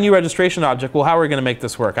that I have my new registration object, well, how are we going to make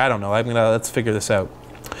this work? I don't know. Let's figure this out.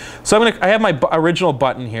 So I have my original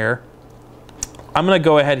button here. I'm going to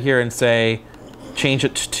go ahead here and say, change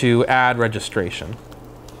it to add registration,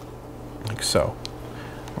 like so.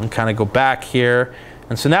 And kind of go back here.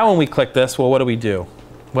 And so now when we click this, well, what do we do?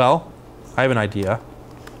 Well, I have an idea.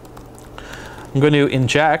 I'm going to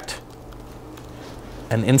inject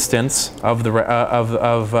an instance of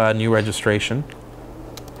the new registration.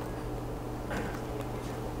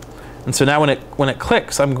 And so now when it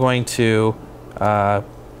clicks, I'm going to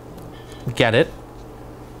get it,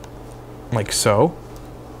 like so.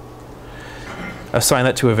 Assign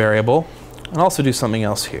that to a variable. And also do something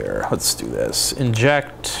else here. Let's do this.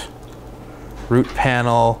 Inject root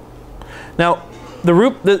panel. Now, the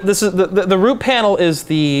root panel is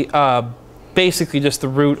the basically just the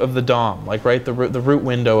root of the DOM, like right the root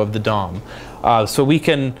window of the DOM. So we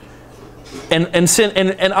can And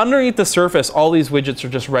underneath the surface, all these widgets are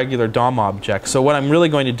just regular DOM objects. So what I'm really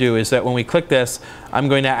going to do is that when we click this, I'm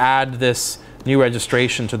going to add this new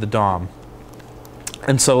registration to the DOM.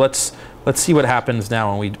 And so let's see what happens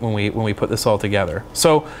now when we put this all together.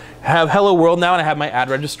 So I have hello world now, and I have my add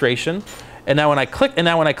registration. And now when I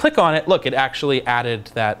click on it, look, it actually added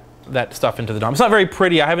that stuff into the DOM. It's not very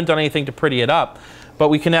pretty. I haven't done anything to pretty it up. But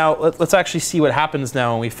we can now, let's actually see what happens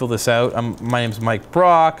now when we fill this out. My name's Mike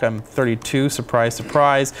Brock. I'm 32, surprise,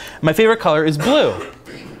 surprise. My favorite color is blue.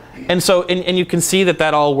 And so, and you can see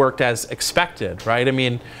that all worked as expected, right?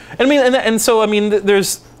 So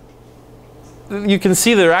there's, you can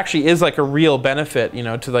see there actually is like a real benefit,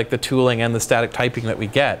 to like the tooling and the static typing that we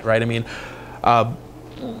get, right?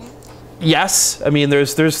 Yes,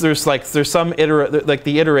 there's some like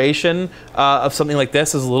the iteration of something like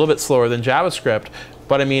this is a little bit slower than JavaScript,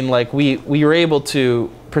 but we were able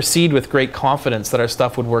to proceed with great confidence that our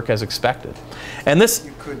stuff would work as expected. And this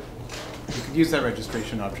you could use that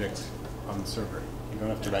registration object on the server. You don't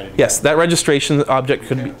have to write it. Yes, that registration object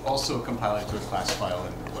could be also compile it to a class file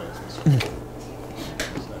and deploy it to the server.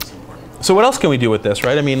 So that's important. So what else can we do with this,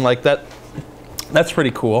 right? That's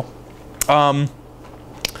pretty cool.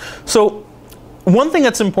 So one thing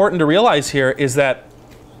that's important to realize here is that,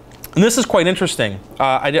 and this is quite interesting,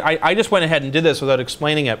 I just went ahead and did this without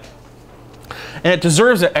explaining it, and it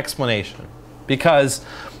deserves an explanation, because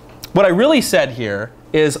what I really said here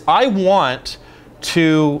is I want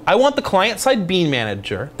the client-side bean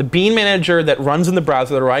manager, the bean manager that runs in the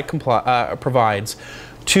browser that Errai provides,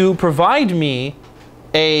 to provide me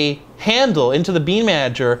a handle into the bean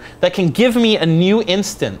manager that can give me a new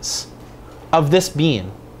instance of this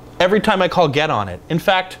bean every time I call get on it. In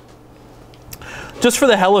fact, just for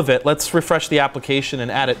the hell of it, let's refresh the application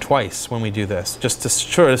and add it twice when we do this, just to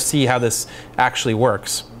sort of see how this actually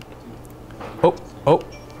works. Oh.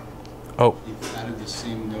 You've added the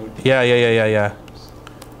same node. Yeah.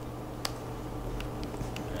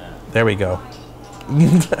 There we go.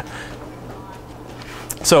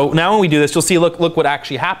 So now when we do this, you'll see, look what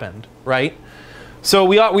actually happened, right? So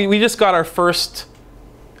we just got our first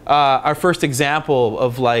example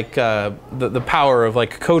of the power of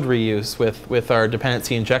code reuse with our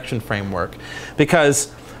dependency injection framework,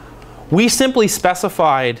 because we simply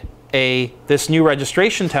specified this new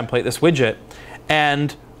registration template, this widget,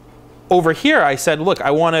 and over here I said, look,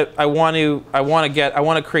 I want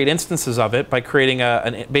to create instances of it by creating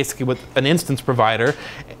basically with an instance provider,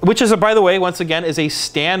 which is by the way, once again, is a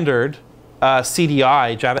standard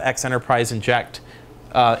CDI JavaX Enterprise Inject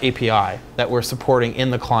API that we're supporting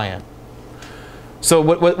in the client. So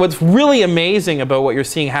what's really amazing about what you're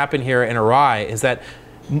seeing happen here in Errai is that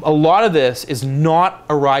a lot of this is not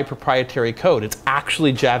Errai proprietary code. It's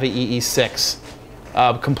actually Java EE6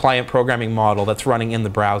 compliant programming model that's running in the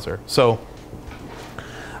browser. So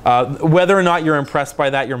whether or not you're impressed by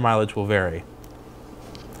that, your mileage will vary.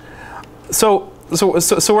 So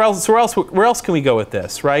where else can we go with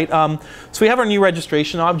this, right? So we have our new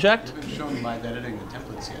registration object. We haven't shown live editing the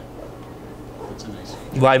templates yet. That's a nice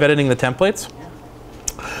feature. Live editing the templates?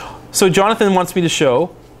 So Jonathan wants me to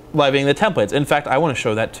show live editing the templates. In fact, I want to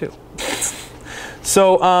show that too.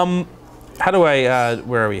 So how do I,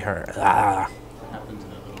 where are we here? What happened to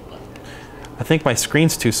that little button? I think my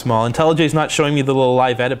screen's too small. IntelliJ's not showing me the little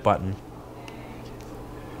live edit button.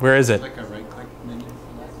 Where is it? Like a right-click menu for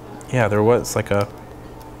that? Yeah, there was like a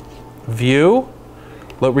view,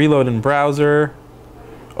 reload in browser,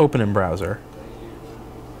 open in browser.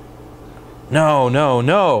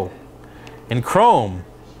 No. In Chrome.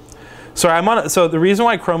 Sorry, so the reason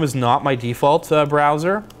why Chrome is not my default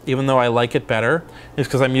browser, even though I like it better, is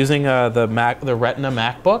because I'm using the Retina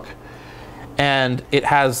MacBook, and it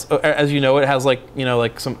has, as you know, it has like a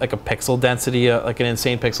pixel density, like an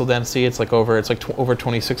insane pixel density. It's like over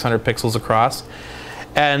 2,600 pixels across,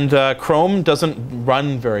 and Chrome doesn't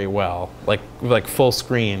run very well, like full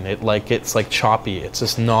screen. It's like choppy. It's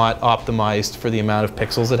just not optimized for the amount of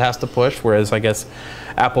pixels it has to push. Whereas I guess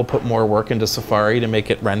Apple put more work into Safari to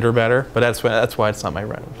make it render better, but that's why it's not my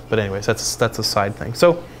render. But anyways, that's a side thing.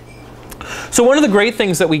 So one of the great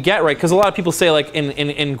things that we get, right, because a lot of people say like in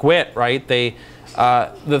GWT, right, the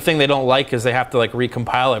thing they don't like is they have to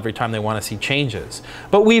recompile every time they want to see changes.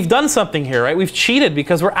 But we've done something here, right? We've cheated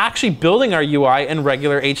because we're actually building our UI in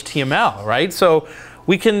regular HTML, right? So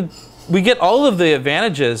we get all of the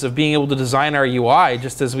advantages of being able to design our UI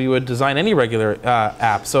just as we would design any regular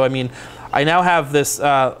app. So I now have this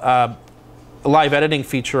live editing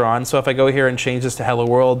feature on. So if I go here and change this to Hello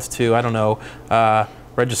World to, I don't know,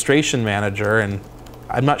 registration manager, and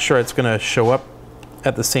I'm not sure it's going to show up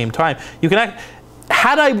at the same time. You can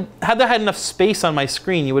had I had enough space on my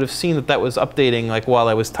screen, you would have seen that that was updating like while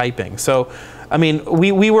I was typing. So, I mean,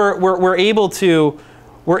 we're able to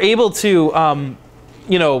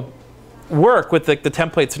you know, work with the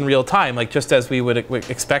templates in real time, like just as we would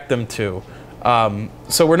expect them to.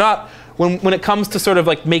 So we're not, when it comes to sort of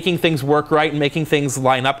like making things work right and making things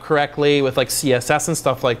line up correctly with like CSS and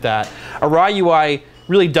stuff like that, Errai UI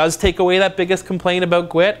really does take away that biggest complaint about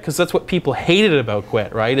GWT, because that's what people hated about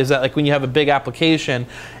GWT, right? Is that like when you have a big application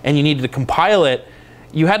and you needed to compile it,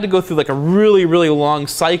 you had to go through like a really, really long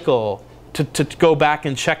cycle to go back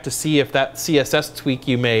and check to see if that CSS tweak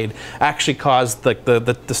you made actually caused like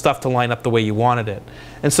the stuff to line up the way you wanted it.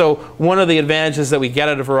 And so one of the advantages that we get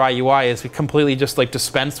out of Errai UI is we completely just like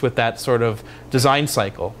dispense with that sort of design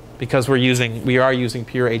cycle, because we are using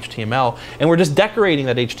pure HTML, and we're just decorating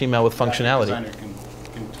that HTML with functionality. The designer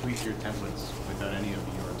can tweak your templates without any of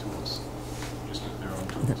your tools, just with their own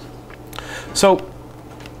tools.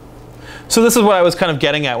 So this is what I was kind of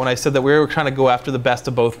getting at when I said that we were trying to go after the best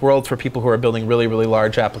of both worlds for people who are building really, really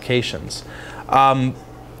large applications.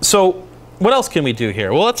 So what else can we do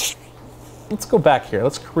here? Well, let's go back here.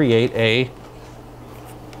 Let's create I'm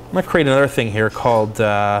going to create another thing here called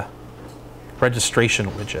registration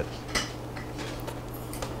widget.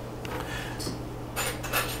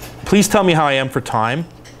 Please tell me how I am for time.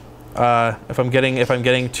 If I'm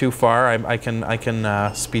getting too far, I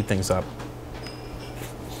can speed things up.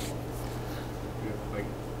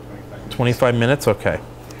 25 minutes, okay.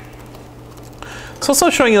 So also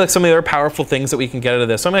showing you like some of the other powerful things that we can get out of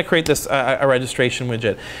this. So I'm going to create this a registration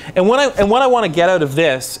widget, and what I want to get out of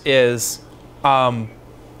this is I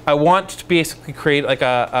want to basically create like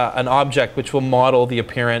an object which will model the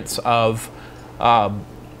appearance of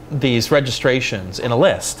these registrations in a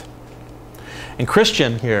list. And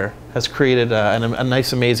Christian here has created a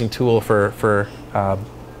nice, amazing tool for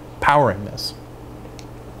powering this.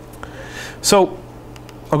 So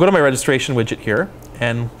I'll go to my registration widget here,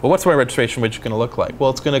 and well, what's my registration widget going to look like? Well,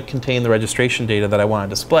 it's going to contain the registration data that I want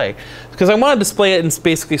to display, because I want to display it in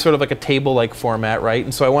basically sort of like a table-like format, right?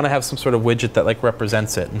 And so I want to have some sort of widget that like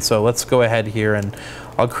represents it. And so let's go ahead here, and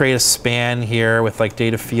I'll create a span here with like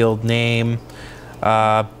data field name.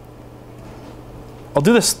 I'll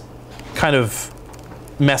do this kind of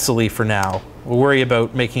messily for now. We'll worry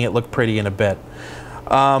about making it look pretty in a bit.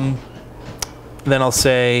 Then I'll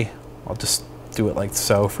say, I'll just do it like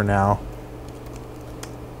so for now.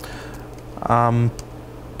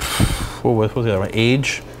 What was the other one?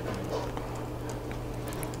 Age.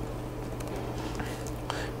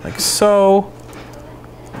 Like so.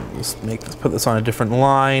 Just put this on a different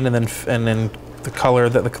line, and then the color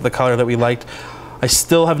that we liked. I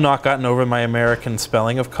still have not gotten over my American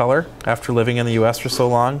spelling of color after living in the US for so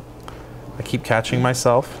long. I keep catching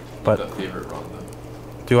myself, but got favorite wrong though.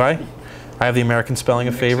 Do I? I have the American spelling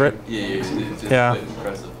of favorite. Yeah.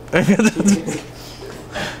 Impressive.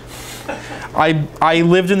 I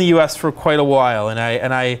lived in the U.S. for quite a while, and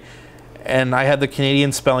I had the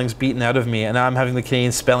Canadian spellings beaten out of me, and now I'm having the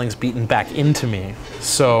Canadian spellings beaten back into me.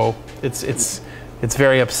 So it's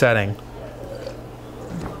very upsetting.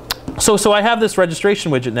 So I have this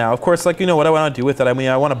registration widget now. Of course, like, you know what I want to do with it. I mean,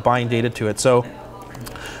 I want to bind data to it. So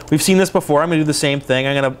we've seen this before. I'm going to do the same thing.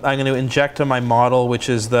 I'm going to inject to my model, which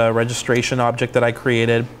is the registration object that I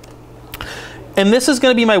created. And this is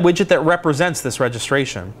going to be my widget that represents this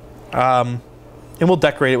registration. And we'll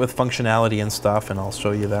decorate it with functionality and stuff, and I'll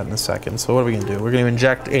show you that in a second. So what are we going to do? We're going to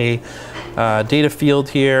inject a data field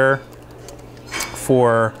here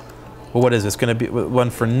for, well, what is this? Going to be one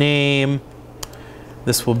for name.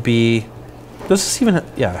 This will be, does this even,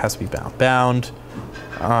 yeah, it has to be bound.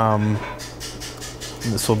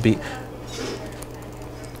 This will be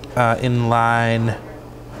inline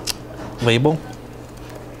label.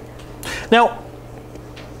 Now,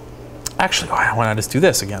 actually, why don't I just do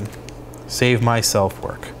this again? Save myself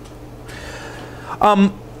work.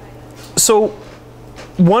 So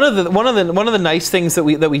one of the nice things that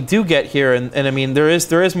we do get here, and I mean there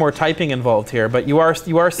is more typing involved here, but you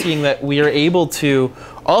are seeing that we are able to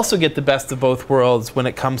also get the best of both worlds when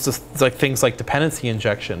it comes to like things like dependency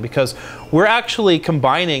injection, because we're actually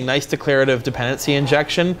combining nice declarative dependency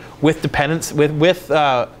injection with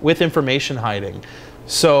with information hiding.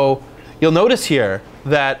 So you'll notice here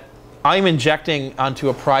that I'm injecting onto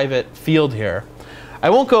a private field here. I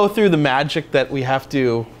won't go through the magic that we have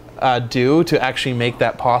to do to actually make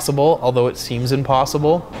that possible, although it seems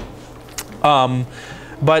impossible.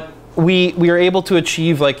 But we are able to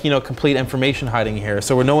achieve, like, you know, complete information hiding here,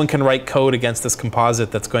 so where no one can write code against this composite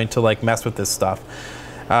that's going to like mess with this stuff.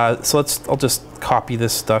 So I'll just copy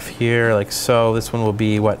this stuff here like so. This one will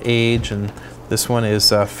be what, age, and This one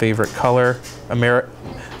is favorite color.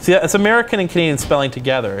 See, it's American and Canadian spelling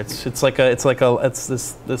together. It's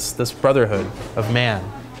this brotherhood of man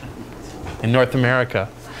in North America.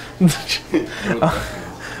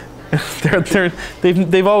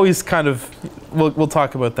 They've always kind of. We'll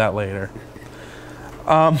talk about that later.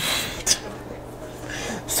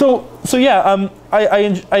 So yeah.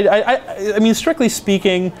 I mean, strictly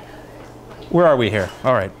speaking, where are we here?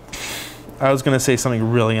 All right. I was going to say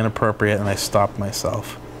something really inappropriate, and I stopped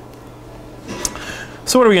myself.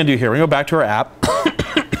 So what are we going to do here? We're going to go back to our app.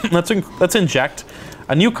 Let's inject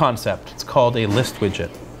a new concept. It's called a list widget.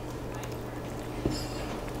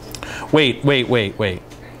 Wait.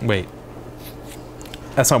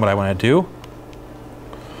 That's not what I want to do.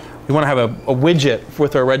 We want to have a widget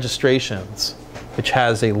with our registrations, which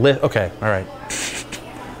has a list. Okay, all right.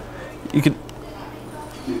 You can.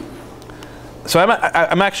 So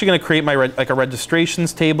I'm actually going to create my like a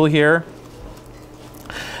registrations table here.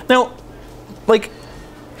 Now, like,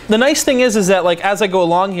 the nice thing is that like as I go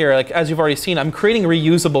along here, like as you've already seen, I'm creating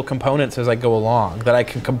reusable components as I go along that I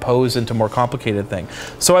can compose into more complicated things.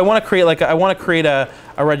 So I want to create a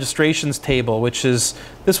registrations table, which is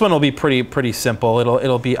this one will be pretty simple.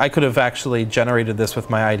 It'll be I could have actually generated this with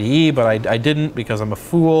my IDE, but I didn't because I'm a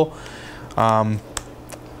fool.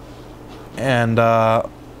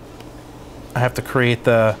 I have to create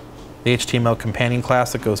the HTML companion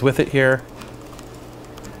class that goes with it here.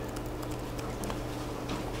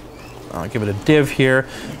 I'll give it a div here.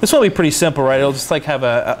 This one will be pretty simple, right? It'll just like have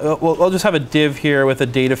I'll just have a div here with a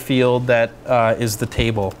data field that is the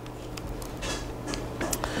table.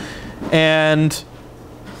 And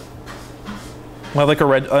well, like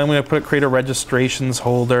I'm going to create a registrations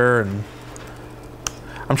holder, and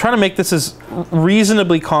I'm trying to make this as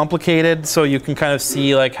reasonably complicated so you can kind of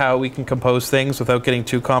see like how we can compose things without getting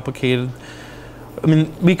too complicated. I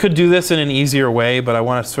mean, we could do this in an easier way, but I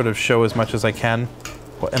want to sort of show as much as I can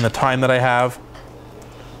in the time that I have.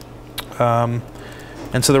 And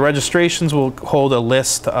so the registrations will hold a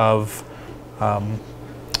list of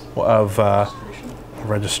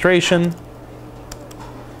registration.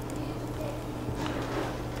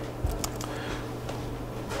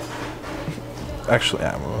 Actually,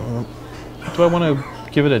 do I want to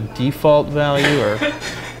give it a default value or?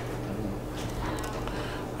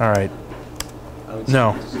 All right.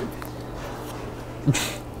 No.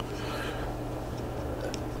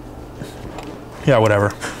 Yeah,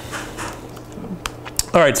 whatever.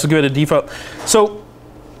 All right, so give it a default. So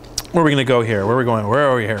where are we going to go here? Where are we going? Where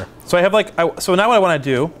are we here? So I have like, so now what I want to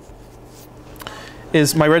do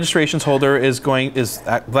is my registrations holder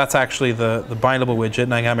that's actually the bindable widget,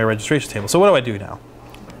 and I got my registration table. So what do I do now?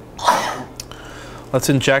 Let's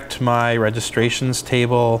inject my registrations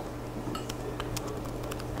table,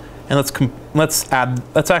 and let's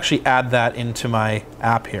actually add that into my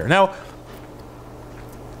app here. Now,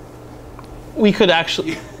 we could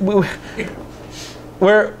actually we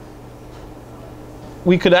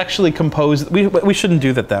could actually compose. We shouldn't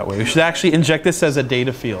do that way. We should actually inject this as a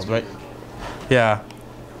data field, right? Yeah.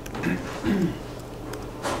 You can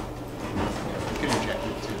inject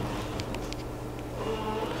it too.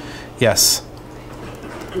 Yes.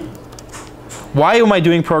 Why am I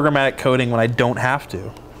doing programmatic coding when I don't have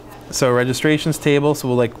to? So registrations table. So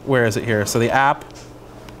we'll like, where is it here? So the app,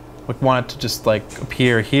 we want it to just like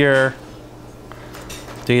appear here.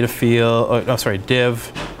 Data field. Oh, no, sorry, div.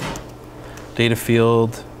 Data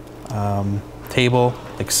field. Table,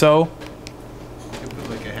 like so. You can put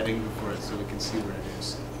like a heading before it so we can see where it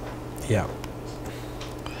is. Yeah.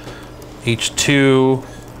 H2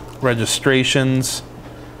 registrations.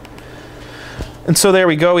 And so there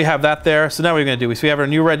we go. We have that there. So now what are we going to do? So we have our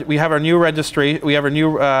new registration. We have our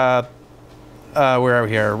new where are we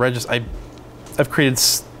here? I've created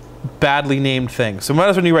badly named things. So what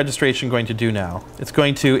is our new registration going to do now? It's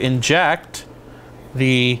going to inject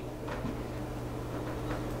the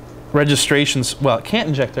registrations. Well, it can't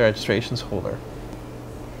inject the registrations holder.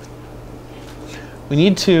 We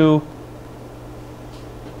need to.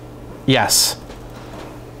 Yes.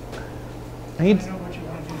 I need.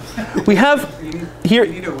 We have here.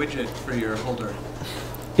 You need a widget for your holder.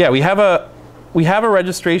 Yeah, we have a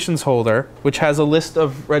registrations holder which has a list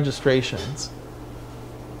of registrations,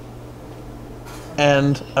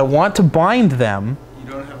 and I want to bind them.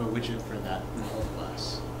 You don't have a widget for that whole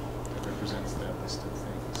class that represents that list of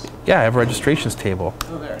things. Yeah, I have a registrations table.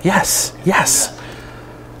 Oh, there. Yes, yes.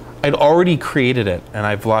 I'd already created it, and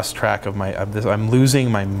I've lost track of this. I'm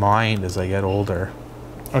losing my mind as I get older.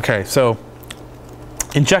 Okay, so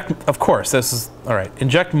inject. Of course, this is all right.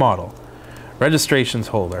 Inject model, registrations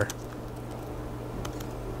holder.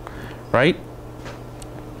 Right?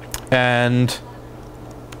 And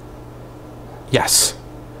yes.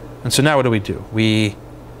 And so now what do? We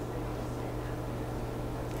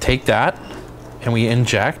take that and we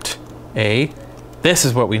inject this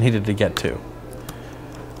is what we needed to get to.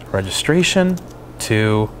 Registration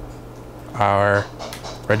to our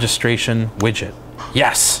registration widget.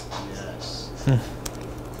 Yes. Yes.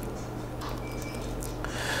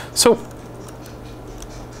 So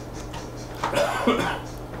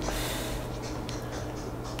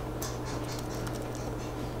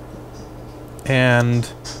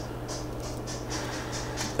and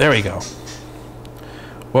there we go.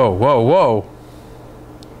 Whoa, whoa, whoa.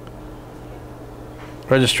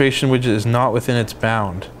 Registration widget is not within its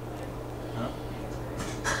bound.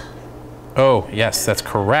 Oh, yes, that's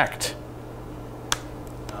correct.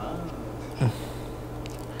 It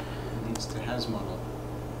needs to has model.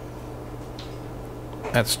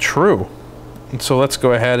 That's true. And so let's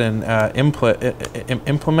go ahead and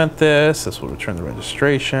implement this. This will return the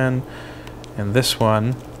registration. And this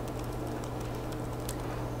one.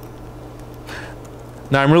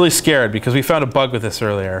 Now I'm really scared because we found a bug with this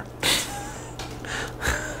earlier.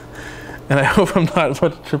 And I hope I'm not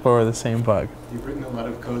about to trip over the same bug. You've written a lot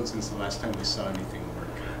of code since the last time we saw anything work.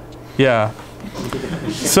 Yeah.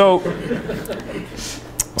 So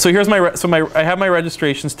here's I have my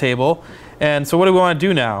registrations table, and so what do we want to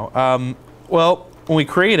do now? Well, when we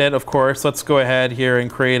create it, of course, let's go ahead here and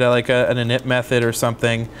create an init method or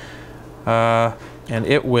something, and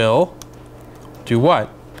it will do what?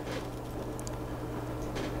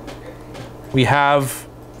 We have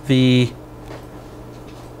the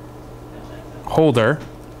holder.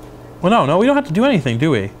 Well, no, we don't have to do anything, do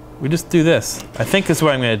we? We just do this. I think this is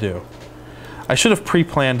what I'm going to do. I should have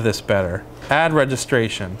pre-planned this better. Add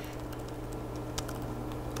registration.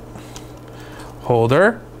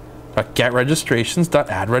 Holder, get registrations,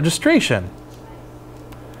 add registration.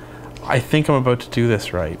 I think I'm about to do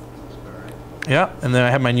this right. Yeah, and then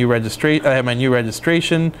I have my new registration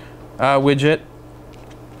widget.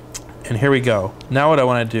 And here we go. Now what I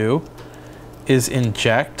want to do is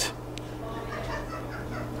inject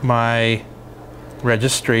my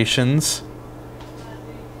registrations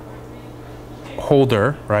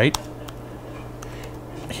holder, right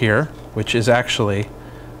here, which is actually,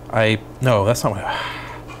 no, that's not what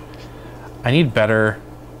I need better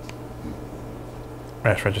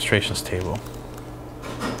registrations table.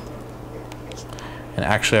 And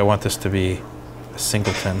actually I want this to be a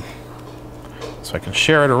singleton so I can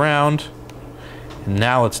share it around. And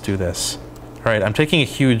now let's do this. All right, I'm taking a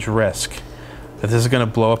huge risk that this is going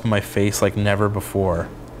to blow up in my face like never before.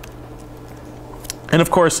 And of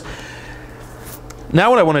course, now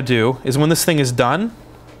what I want to do is when this thing is done,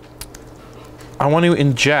 I want to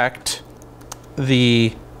inject what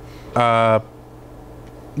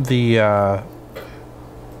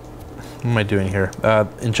am I doing here? I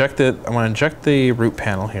want to inject the root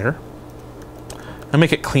panel here. I'm gonna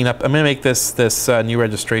make it clean up. I'm gonna make this new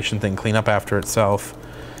registration thing clean up after itself.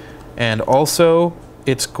 And also,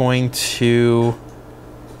 it's going to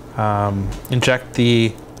inject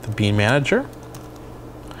the bean manager,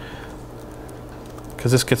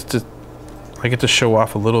 because this gets to, I get to show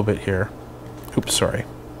off a little bit here. Oops, sorry.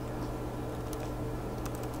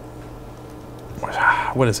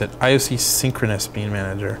 What is it? IOC synchronous bean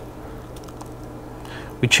manager.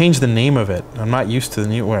 We changed the name of it. I'm not used to the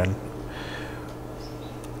new one.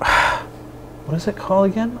 What is it called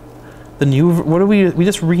again? The new, what do we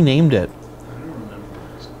just renamed it. I don't remember.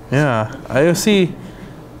 Yeah, IOC.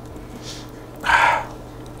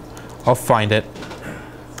 I'll find it.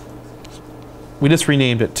 We just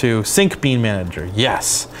renamed it to Sync Bean Manager.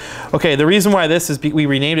 Yes. Okay, the reason why this is we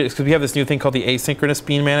renamed it is because we have this new thing called the asynchronous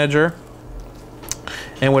bean manager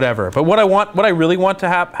and whatever. But what I really want to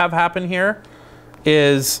have happen here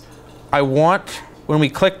is I want, when we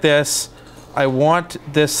click this, I want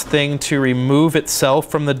this thing to remove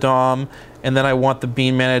itself from the DOM, and then I want the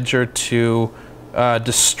bean manager to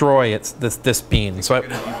destroy this bean. So you're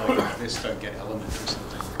gonna do like this to get elements or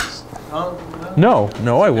something.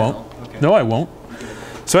 No, I won't. Okay. No, I won't.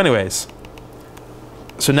 So anyways,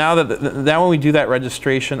 so now when we do that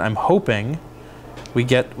registration, I'm hoping we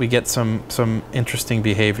get some interesting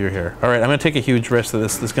behavior here. All right, I'm going to take a huge risk that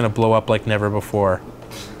this is going to blow up like never before.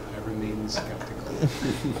 I remain skeptical.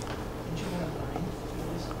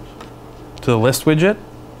 To the list widget?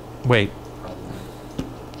 Wait.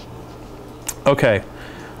 Okay.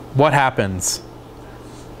 What happens?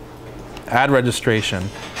 Add registration.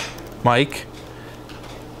 Mike,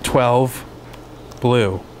 12,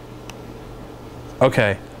 blue.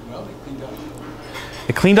 Okay. Well, it cleaned up.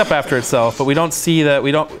 It cleaned up after itself, but we don't see that,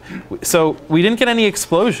 so we didn't get any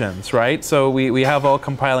explosions, right? So we have all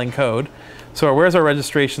compiling code. So where's our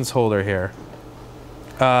registrations holder here?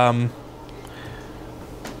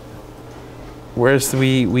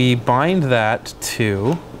 We bind that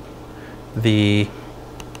to the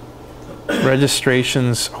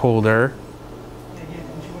registrations holder.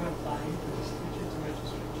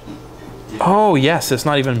 Oh yes, it's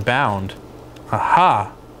not even bound.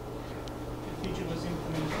 Aha.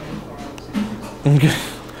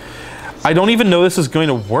 I don't even know this is going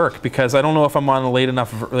to work because I don't know if I'm on a late enough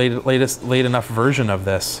version of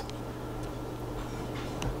this.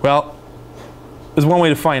 Well, there's one way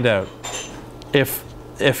to find out. If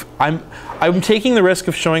I'm taking the risk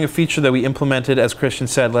of showing a feature that we implemented, as Christian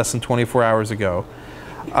said, less than 24 hours ago.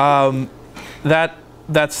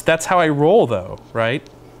 That's how I roll, though, right?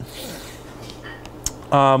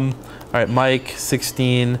 All right, Mike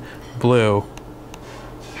 16 blue.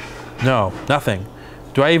 No, nothing.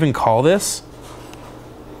 Do I even call this?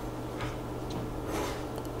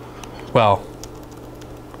 Well.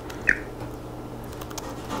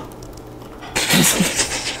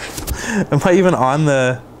 Am I even on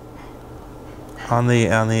the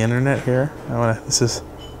internet here? This is.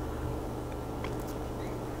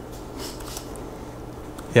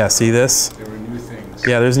 Yeah, see this? There were new things.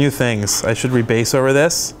 Yeah, there's new things. I should rebase over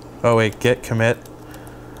this. Oh wait, git commit.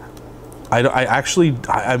 I'm. Wait a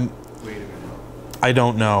minute. I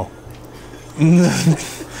don't know.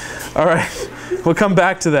 All right, we'll come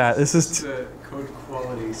back to that. This is code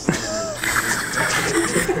quality standard.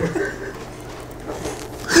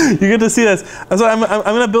 You get to see this. So I'm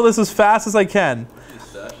going to build this as fast as I can.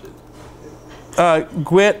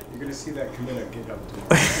 Gwit. You're going to see that commit on GitHub.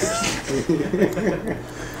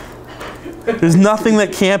 There's nothing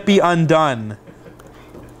that can't be undone.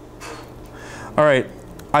 All right.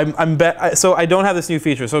 So I don't have this new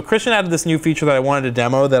feature. So Christian added this new feature that I wanted to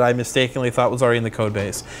demo that I mistakenly thought was already in the code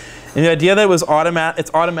base. And the idea that it was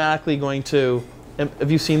it's automatically going to. Have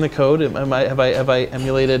you seen the code? Have I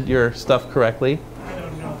emulated your stuff correctly? I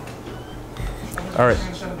don't know. All right.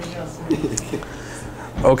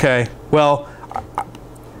 Okay. Well,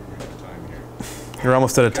 you're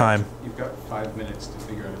almost out of time. You've got 5 minutes to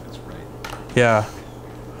figure out if it's right. Yeah.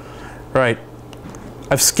 Right.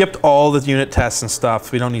 I've skipped all the unit tests and stuff.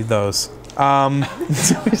 So we don't need those.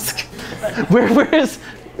 Where is?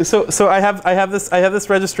 So I have this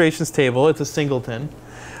registrations table. It's a singleton.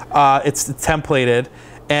 It's templated,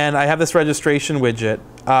 and I have this registration widget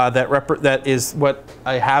that is what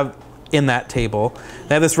I have in that table.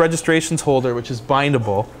 I have this registrations holder, which is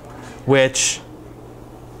bindable,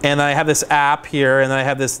 and I have this app here, and then I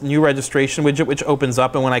have this new registration widget, which opens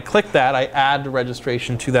up, and when I click that, I add the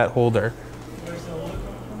registration to that holder. Where's the holder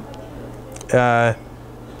come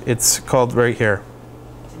from? It's called right here.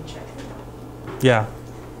 It's in check. Yeah.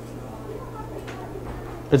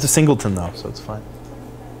 It's a singleton though, so it's fine.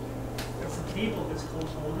 That's a table that's called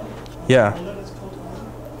holder. Yeah. Holder that's called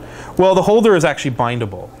holder. Well, the holder is actually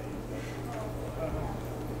bindable.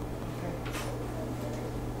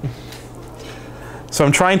 So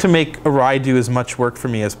I'm trying to make Errai do as much work for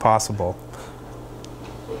me as possible.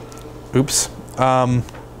 Oops.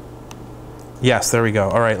 Yes, there we go.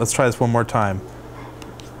 All right, let's try this one more time.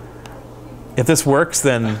 If this works,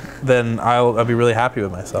 then I'll be really happy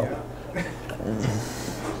with myself.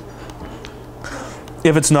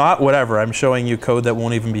 If it's not, whatever. I'm showing you code that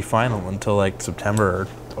won't even be final until like September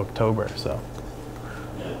or October. So,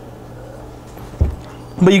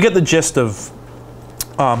 but you get the gist of.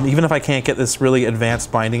 Even if I can't get this really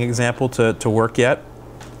advanced binding example to work yet.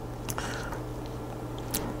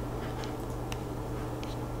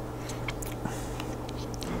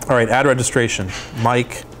 All right, add registration.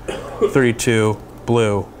 Mike, 32,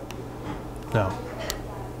 blue. No.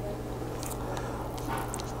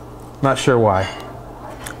 Not sure why.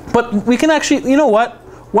 But we can actually, you know what?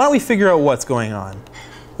 Why don't we figure out what's going on?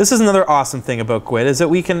 This is another awesome thing about Gwit, is that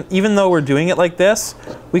we can, even though we're doing it like this,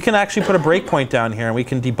 we can actually put a breakpoint down here and we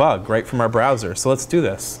can debug right from our browser. So let's do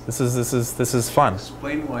this. This is fun.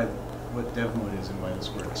 Explain what dev mode is and why this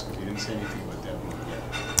works, because you didn't say anything about dev mode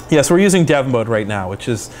yet. Yes, we're using dev mode right now, which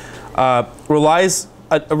is relies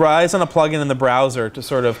on a plugin in the browser to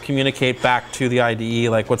sort of communicate back to the IDE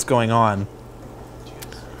like what's going on.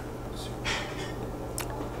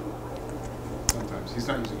 Sometimes he's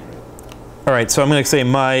not using it right. All right, so I'm going to say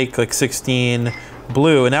Mike, like 16,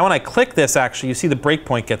 blue, and now when I click this, actually, you see the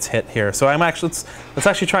breakpoint gets hit here. So I'm actually let's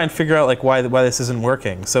actually try and figure out like why this isn't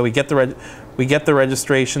working. So we get the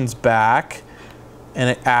registrations back, and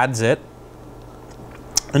it adds it,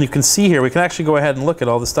 and you can see here we can actually go ahead and look at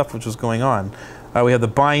all the stuff which was going on. We have the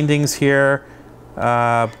bindings here.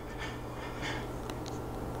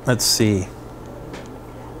 Let's see.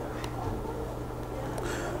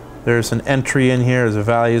 There's an entry in here. There's a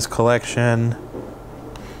values collection.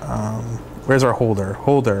 Where's our holder?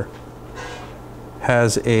 Holder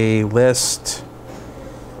has a list.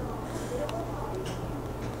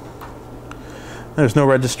 There's no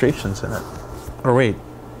registrations in it. Or wait.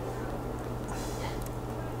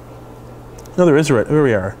 No, there is a here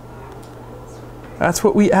we are. That's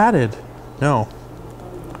what we added. No.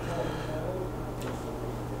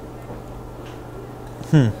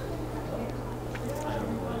 Do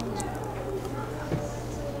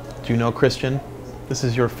you know, Christian? This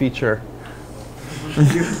is your feature.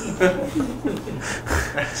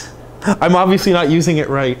 I'm obviously not using it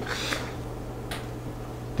right.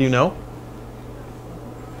 Do you know?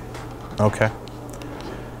 Okay.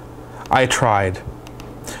 I tried.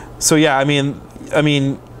 So yeah, I mean,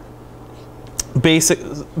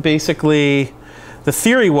 basically, the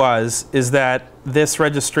theory is that this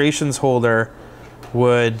registrations holder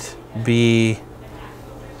would be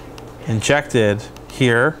injected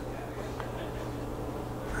here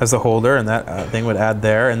as a holder, and that thing would add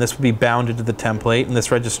there, and this would be bounded to the template, and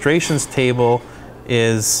this registrations table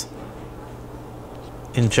is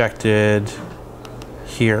injected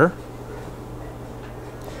here.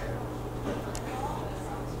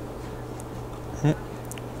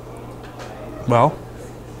 Well,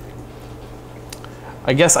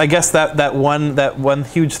 I guess that one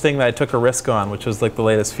huge thing that I took a risk on, which was like the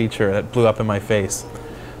latest feature that blew up in my face.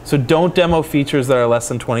 So don't demo features that are less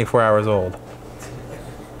than 24 hours old.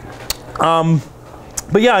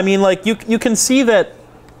 But yeah, I mean, like you can see that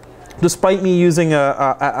despite me using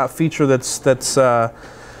a feature that's less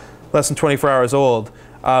than 24 hours old,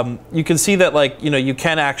 you can see that, like, you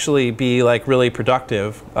can actually be like really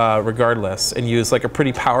productive regardless, and use like a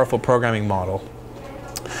pretty powerful programming model.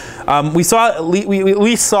 We at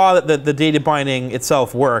least saw that the data binding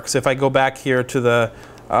itself works. If I go back here to the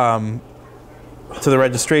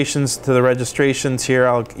registrations here,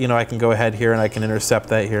 I can go ahead here and I can intercept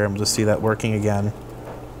that here, and we'll just see that working again.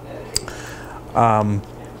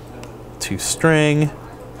 To string.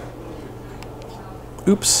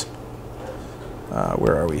 Oops.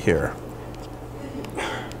 Where are we here?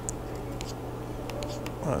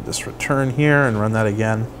 I'll just return here and run that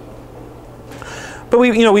again. But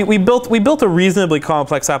we built a reasonably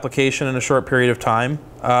complex application in a short period of time,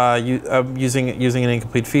 using an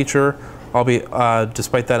incomplete feature,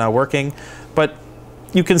 despite that not working. But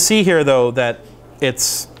you can see here though that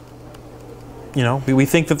it's, we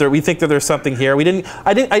think that there's something here.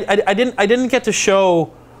 I didn't get to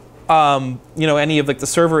show any of like the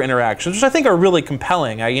server interactions, which I think are really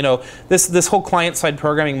compelling. This whole client-side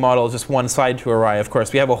programming model is just one side to Errai. Of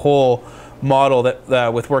course, we have a whole model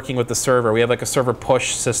that with working with the server. We have like a server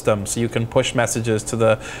push system, so you can push messages to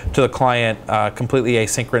the client completely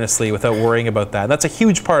asynchronously without worrying about that. And that's a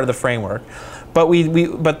huge part of the framework. But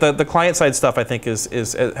the client-side stuff, I think,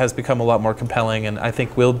 has become a lot more compelling, and I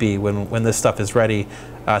think will be when this stuff is ready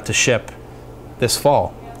to ship this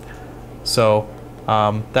fall. So.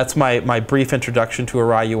 That's my brief introduction to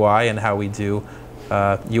Errai UI and how we do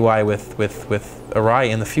UI with Errai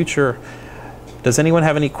in the future. Does anyone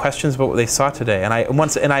have any questions about what they saw today? And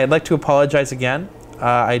I'd like to apologize again.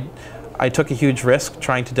 I took a huge risk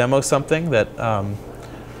trying to demo something that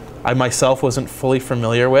I myself wasn't fully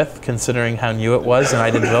familiar with, considering how new it was, and I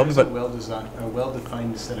didn't build. But a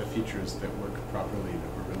well-defined set of features that work properly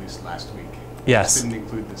that were released last week. Yes. Just didn't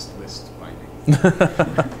include this list binding.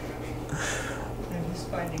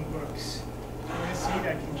 Finding works. I see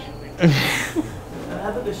that usually. I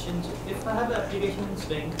have a question. If I have an application in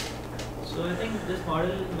Swing, so I think this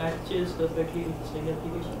model matches perfectly with the Swing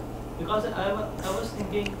application. Because I was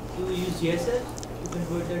thinking to use JSF to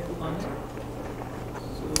convert that to concept.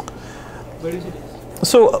 So where is it?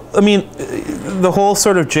 So I mean, the whole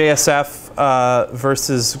sort of JSF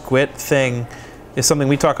versus GWT thing is something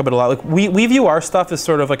we talk about a lot. Like we view our stuff as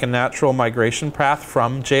sort of like a natural migration path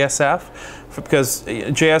from JSF, because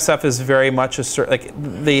JSF is very much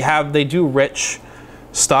they do rich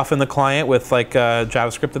stuff in the client with like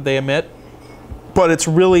JavaScript that they emit, but it's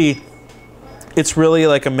really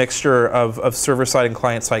like a mixture of server-side and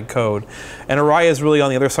client-side code. And Errai is really on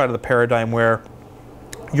the other side of the paradigm, where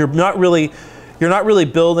you're not really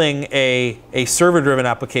building a server-driven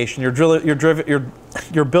application.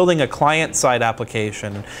 You're building a client-side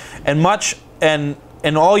application,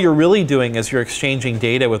 and all you're really doing is you're exchanging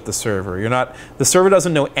data with the server. The server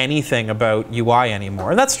doesn't know anything about UI anymore,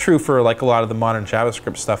 and that's true for like a lot of the modern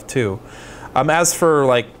JavaScript stuff too. As for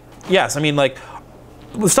like, yes, I mean like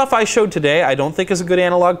the stuff I showed today, I don't think is a good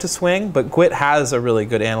analog to Swing, but Gwt has a really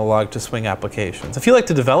good analog to Swing applications. If you like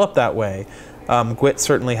to develop that way, Gwt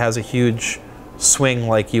certainly has a huge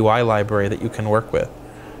Swing-like UI library that you can work with.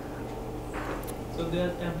 So there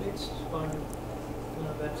are templates on the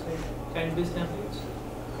website, client-based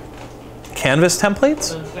templates? Canvas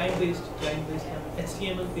templates? Client-based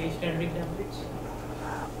HTML page rendering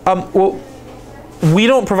templates? Well, we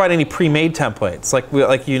don't provide any pre-made templates.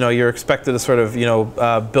 Like you know, you're expected to sort of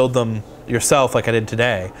build them yourself, like I did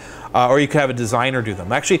today, or you could have a designer do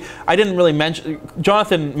them. Actually, I didn't really mention.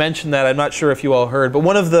 Jonathan mentioned that. I'm not sure if you all heard, but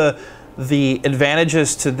one of the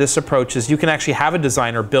advantages to this approach is you can actually have a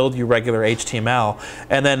designer build you regular HTML,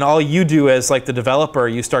 and then all you do as like the developer,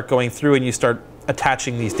 you start going through and you start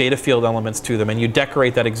attaching these data field elements to them, and you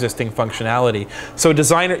decorate that existing functionality. So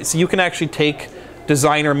you can actually take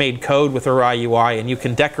designer-made code with Errai UI, and you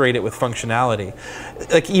can decorate it with functionality.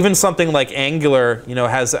 Like even something like Angular,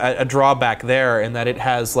 has a drawback there in that it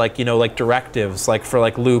has like directives, like for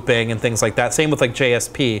like looping and things like that. Same with like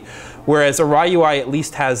JSP. Whereas Errai UI at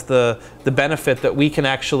least has the benefit that we can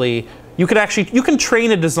actually you can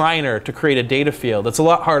train a designer to create a data field. It's a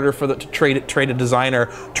lot harder to train a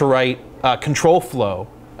designer to write control flow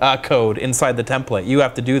code inside the template. You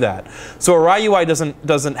have to do that. So Errai UI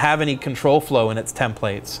doesn't have any control flow in its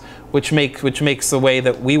templates, which makes the way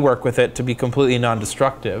that we work with it to be completely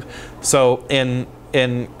non-destructive. So in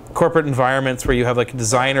corporate environments where you have like a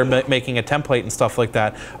designer making a template and stuff like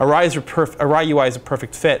that, Errai UI is a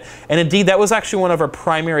perfect fit. And indeed, that was actually one of our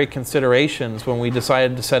primary considerations when we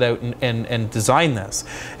decided to set out and design this.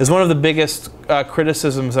 Is one of the biggest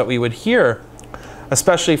criticisms that we would hear,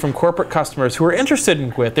 especially from corporate customers who were interested in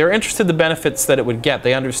Gwt. They were interested in the benefits that it would get.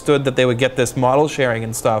 They understood that they would get this model sharing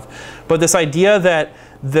and stuff. But this idea that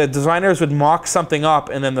the designers would mock something up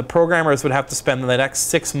and then the programmers would have to spend the next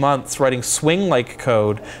 6 months writing Swing-like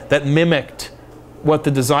code that mimicked what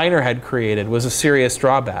the designer had created was a serious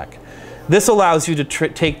drawback. This allows you to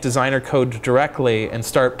take designer code directly and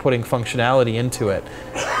start putting functionality into it.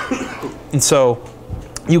 And so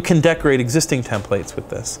you can decorate existing templates with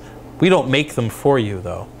this. We don't make them for you,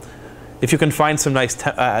 though. If you can find some nice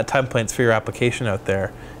templates for your application out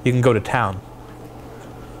there, you can go to town.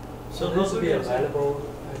 So this will be available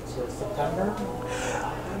until September?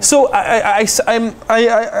 So I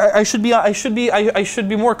should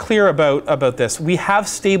be more clear about this. We have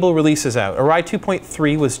stable releases out. Errai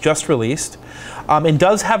 2.3 was just released. It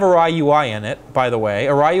does have Errai UI in it, by the way.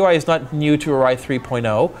 Errai UI is not new to Errai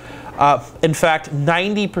 3.0. In fact,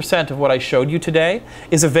 90% of what I showed you today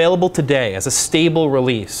is available today as a stable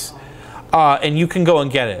release, and you can go and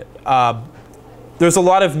get it. There's a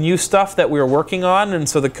lot of new stuff that we're working on, and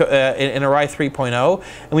so in Errai 3.0,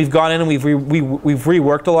 and we've gone in and we've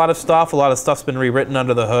reworked a lot of stuff. A lot of stuff's been rewritten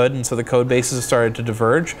under the hood, and so the code bases have started to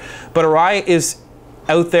diverge. But Errai is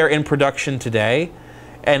out there in production today,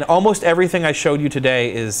 and almost everything I showed you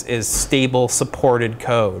today is stable, supported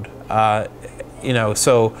code.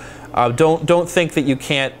 So. Don't think that you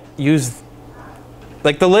can't use,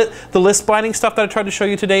 like the list binding stuff that I tried to show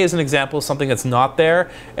you today is an example of something that's not there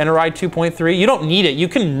in Errai 2.3. You don't need it. You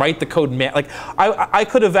can write the code like I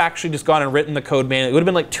could have actually just gone and written the code manually. It would have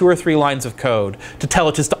been like 2 or 3 lines of code to tell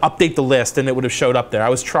it just to update the list, and it would have showed up there. I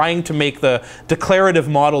was trying to make the declarative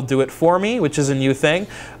model do it for me, which is a new thing,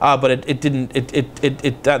 but it didn't.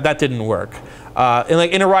 That didn't work. In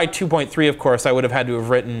Errai 2.3, of course, I would have had to have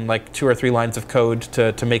written like 2 or 3 lines of code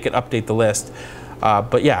to make it update the list.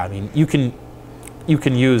 But yeah, I mean, you can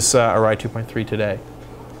use Errai 2.3 today.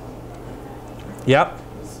 Yep.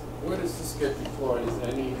 Where does this get deployed? Is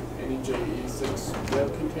there any JE6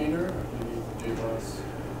 web container or do you need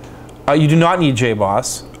JBoss? You do not need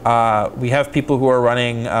JBoss. We have people who are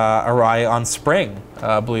running Errai on Spring,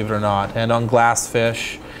 believe it or not, and on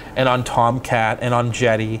Glassfish, and on Tomcat, and on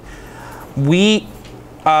Jetty. We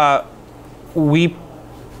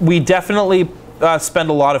definitely spend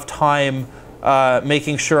a lot of time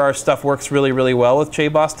making sure our stuff works really, really well with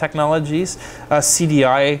JBoss technologies.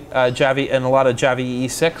 CDI, Java, and a lot of Java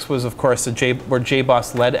EE6 was, of course, were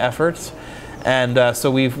JBoss-led efforts, and so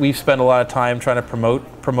we've spent a lot of time trying to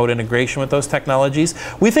promote integration with those technologies.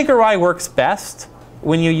 We think Errai works best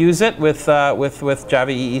when you use it with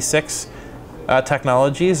Java EE6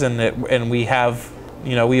 technologies, and we have.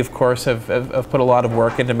 We of course have put a lot of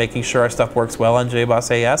work into making sure our stuff works well on JBoss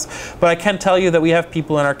AS. But I can tell you that we have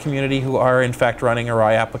people in our community who are in fact running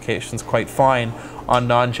Errai applications quite fine on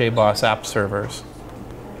non-JBoss app servers.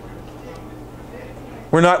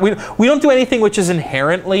 We don't do anything which is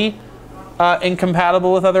inherently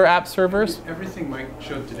incompatible with other app servers. Everything Mike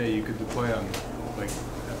showed today you could deploy on like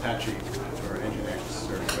Apache or Nginx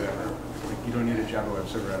or whatever. Like you don't need a Java web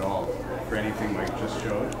server at all for anything Mike just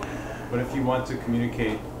showed. But if you want to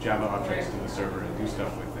communicate Java objects to the server and do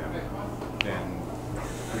stuff with them, then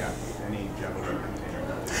yeah, any Java web container.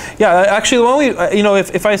 Yeah, actually, why don't we,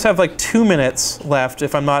 if I just have like 2 minutes left,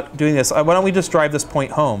 if I'm not doing this, why don't we just drive this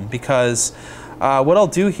point home? Because what I'll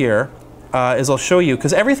do here is I'll show you,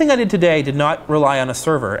 because everything I did today did not rely on a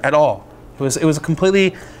server at all. It was a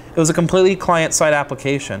completely client-side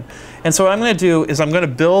application. And so what I'm going to do is I'm going to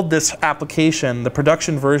build this application, the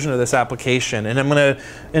production version of this application, and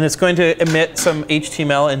it's going to emit some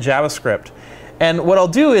HTML and JavaScript. And what I'll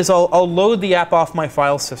do is I'll load the app off my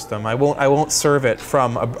file system. I won't serve it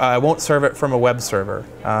from a web server.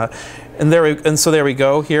 And so there we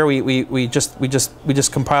go. Here we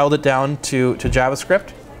just compiled it down to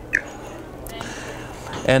JavaScript.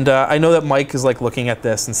 And I know that Mike is like looking at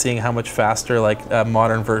this and seeing how much faster like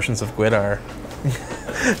modern versions of GWT are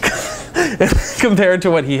compared to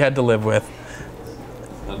what he had to live with.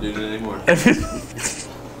 Not doing it anymore.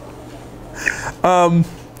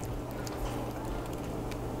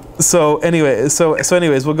 So anyways,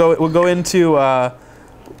 we'll go into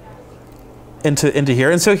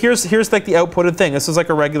here, and so here's like the outputted thing. This is like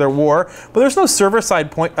a regular war, but there's no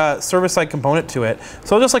server-side component to it.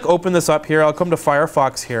 So I'll just like open this up here. I'll come to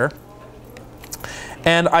Firefox here,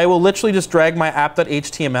 and I will literally just drag my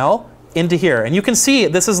app.html into here, and you can see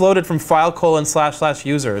this is loaded from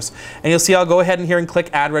file://users, and you'll see I'll go ahead in here and click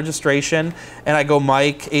add registration, and I go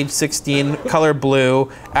Mike, age 16, color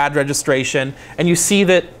blue, add registration, and you see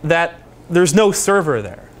that there's no server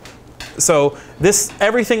there. So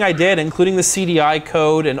everything I did, including the CDI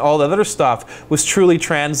code and all the other stuff, was truly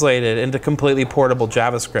translated into completely portable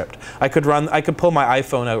JavaScript. I could pull my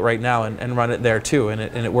iPhone out right now and run it there too, and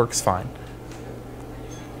it works fine.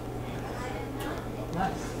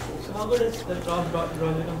 Nice. So how good is the browser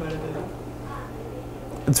compatibility?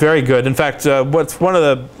 It's very good. In fact, what's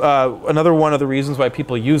another one of the reasons why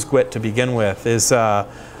people use GWT to begin with is,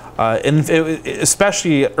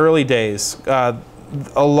 especially early days.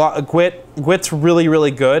 GWT's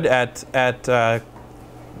really good at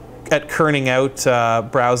kerning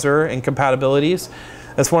out browser incompatibilities.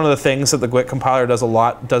 That's one of the things that the GWT compiler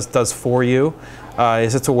does for you.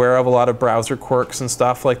 Is it's aware of a lot of browser quirks and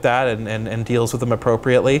stuff like that, and deals with them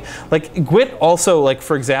appropriately. Like GWT also, like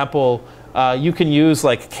for example, you can use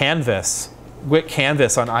like Canvas, GWT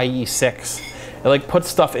Canvas on IE6. It like puts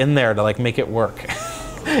stuff in there to like make it work.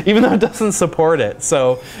 Even though it doesn't support it.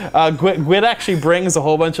 So GWT actually brings a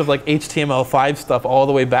whole bunch of like HTML5 stuff all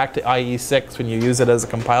the way back to IE6 when you use it as a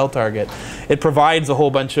compile target. It provides a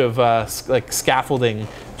whole bunch of like scaffolding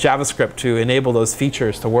JavaScript to enable those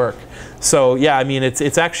features to work. So yeah, I mean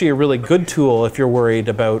it's actually a really good tool if you're worried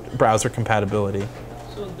about browser compatibility.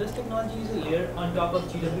 So this technology is a layer on top of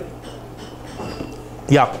GW?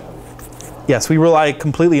 Yeah. Yes, we rely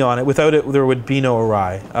completely on it. Without it, there would be no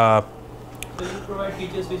Errai. So you provide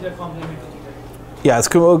features which are complementary? Yeah, it's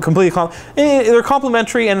completely they're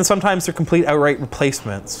complementary, and sometimes they're complete outright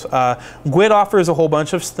replacements. GWT offers a whole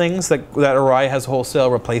bunch of things that Errai has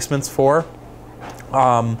wholesale replacements for.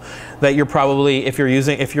 That you're probably, if you're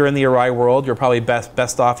in the Errai world, you're probably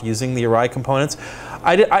best off using the Errai components.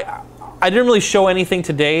 I didn't really show anything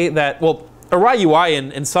today that, well, Errai UI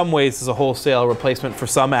in some ways is a wholesale replacement for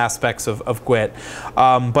some aspects of GWT,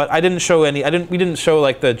 but I didn't show any. We didn't show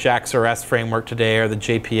like the JAX-RS framework today, or the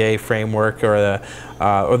JPA framework, or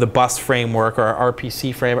the bus framework, or our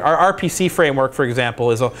RPC framework. Our RPC framework, for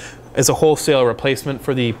example, is a wholesale replacement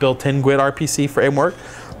for the built-in GWT RPC framework.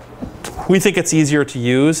 We think it's easier to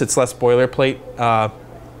use. It's less boilerplate.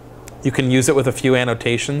 You can use it with a few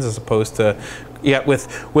annotations as opposed to, yeah, with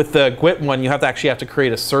the GWT one, you have to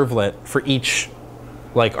create a servlet for each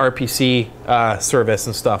like RPC service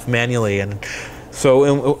and stuff manually, and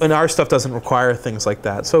so and our stuff doesn't require things like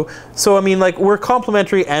that. So I mean, like, we're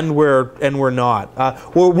complementary and we're not.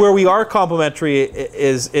 Where we are complementary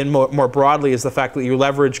is more broadly is the fact that you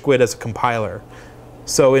leverage GWT as a compiler.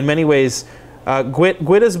 So in many ways,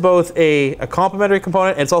 GWT is both a complementary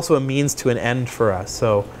component, and it's also a means to an end for us.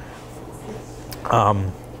 So.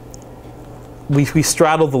 We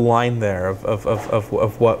straddle the line there of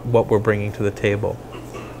what we're bringing to the table.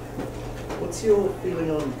 What's your feeling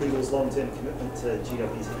on Google's long-term commitment to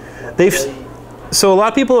GWT? So a lot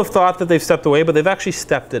of people have thought that they've stepped away, but they've actually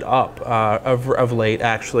stepped it up of late,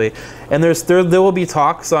 actually. And there will be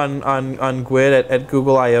talks on GWT at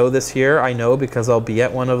Google I/O this year. I know, because I'll be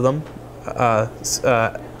at one of them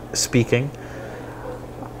speaking.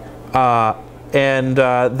 And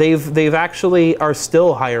they've actually are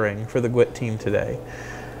still hiring for the GWT team today.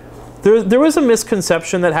 There was a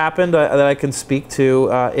misconception that happened that I can speak to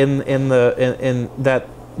in that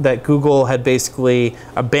that Google had basically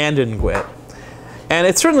abandoned GWT. And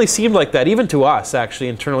it certainly seemed like that, even to us, actually,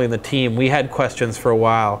 internally in the team. We had questions for a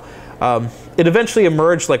while. It eventually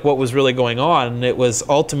emerged like what was really going on, and it was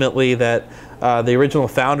ultimately that the original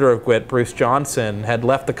founder of GWT, Bruce Johnson, had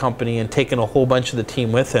left the company and taken a whole bunch of the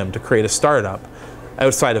team with him to create a startup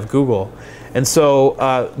outside of Google. And so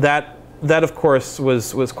that of course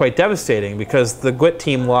was quite devastating, because the GWT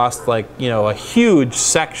team lost like, you know, a huge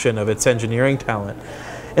section of its engineering talent.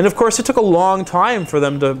 And of course, it took a long time for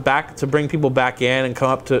them to bring people back in and come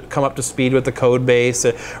up to speed with the code base.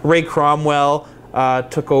 Ray Cromwell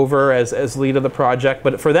took over as lead of the project,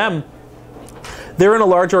 but for them, they're in a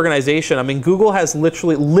large organization. I mean, Google has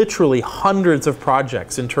literally hundreds of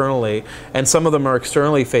projects internally, and some of them are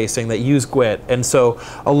externally facing that use GWT. And so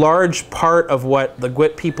a large part of what the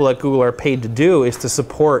GWT people at Google are paid to do is to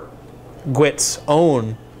support GWT's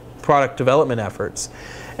own product development efforts.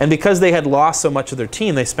 And because they had lost so much of their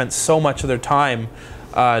team, they spent so much of their time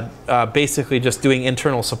basically just doing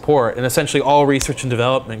internal support, and essentially all research and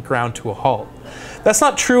development ground to a halt. That's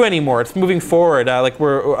not true anymore. It's moving forward. Like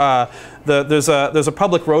there's a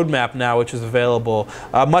public roadmap now which is available.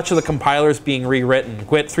 Much of the compiler is being rewritten.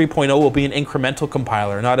 GWT 3.0 will be an incremental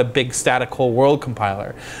compiler, not a big static whole world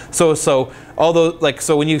compiler. So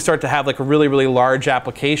when you start to have like a really large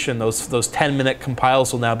application, those 10-minute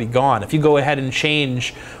compiles will now be gone. If you go ahead and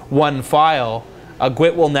change one file,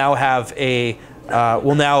 GWT will now have a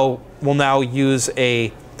will now use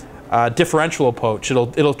a differential approach.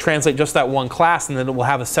 It'll translate just that one class, and then it will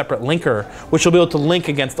have a separate linker, which will be able to link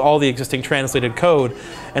against all the existing translated code.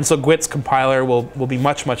 And so GWT's compiler will be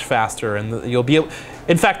much faster, and you'll be able.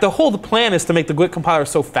 In fact, the plan is to make the GWT compiler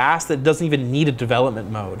so fast that it doesn't even need a development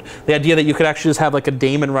mode. The idea that you could actually just have like a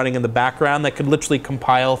daemon running in the background that could literally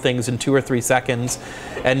compile things in 2 or 3 seconds,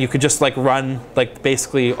 and you could just like run like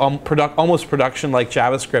basically almost production like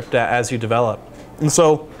JavaScript as you develop.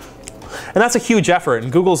 And that's a huge effort,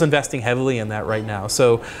 and Google's investing heavily in that right now.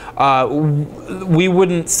 So we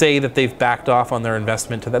wouldn't say that they've backed off on their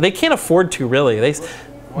investment to that. They can't afford to, really.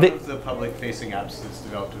 One of the public-facing apps that's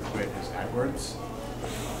developed with GWT is AdWords,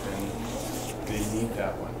 and they need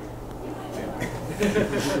that one.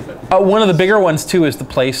 Yeah. One of the bigger ones, too, is the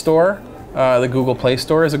Play Store. The Google Play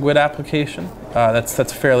Store is a GWT application.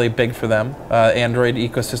 That's fairly big for them. Android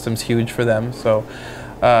ecosystem's huge for them. So.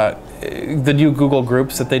 The new Google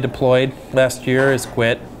Groups that they deployed last year is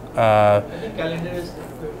GWT. I think Calendar is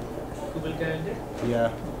Google Calendar.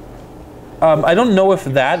 Yeah. I don't know if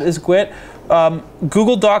that is GWT.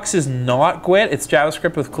 Google Docs is not GWT. It's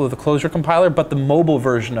JavaScript with the Closure compiler, but the mobile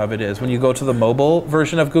version of it is. When you go to the mobile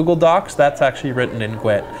version of Google Docs, that's actually written in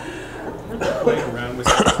GWT. Playing around with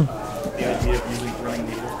the idea of running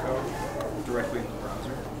native code directly in the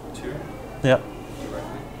browser, too. Yep.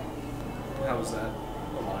 How is that?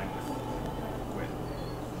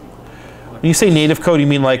 When you say native code, you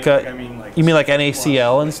mean like you mean like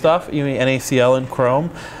NaCl plus, and stuff? You mean NaCl and Chrome?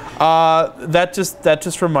 That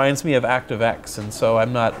just reminds me of ActiveX, and so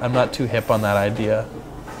I'm not too hip on that idea.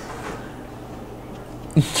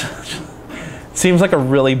 Seems like a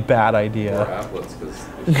really bad idea. Or applets,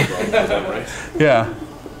 because yeah.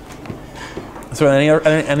 So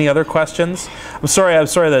any other questions? I'm sorry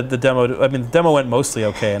that the demo. I mean, the demo went mostly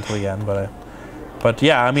okay until the end, but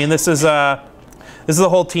yeah. I mean, this is the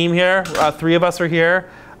whole team here. 3 of us are here.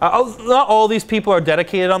 Not all these people are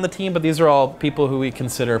dedicated on the team, but these are all people who we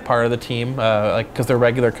consider part of the team, because they're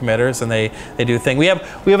regular committers and they do things. We have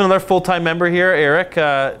another full-time member here, Eric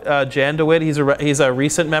Jandowit. He's a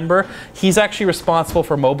recent member. He's actually responsible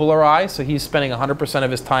for mobile Errai, so he's spending 100%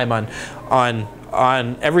 of his time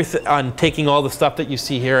on everything, on taking all the stuff that you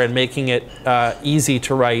see here and making it easy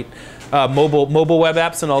to write mobile web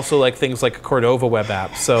apps, and also like things like Cordova web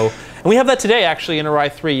apps. So, and we have that today actually in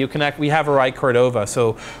Errai 3. We have Errai Cordova,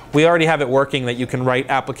 so we already have it working that you can write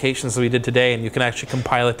applications that we did today, and you can actually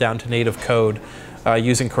compile it down to native code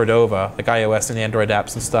using Cordova, like iOS and Android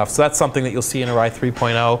apps and stuff. So that's something that you'll see in Errai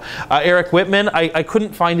 3.0. Eric Whitman, I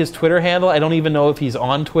couldn't find his Twitter handle. I don't even know if he's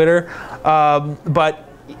on Twitter, but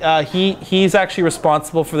he's actually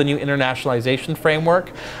responsible for the new internationalization framework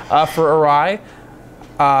for Errai.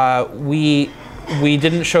 We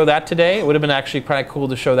didn't show that today. It would have been actually kind of cool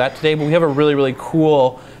to show that today, but we have a really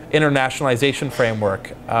cool internationalization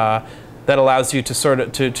framework that allows you to sort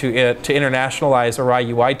of to internationalize Errai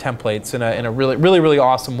UI templates in a really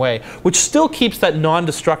awesome way, which still keeps that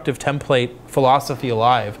non-destructive template philosophy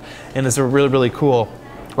alive, and is really cool.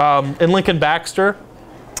 And Lincoln Baxter,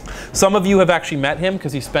 some of you have actually met him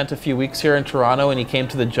because he spent a few weeks here in Toronto and he came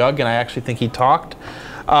to the Jug, and I actually think he talked.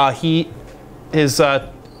 He is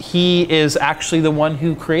actually the one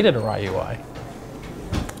who created Errai UI.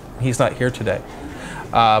 He's not here today.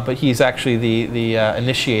 But he's actually the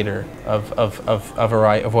initiator of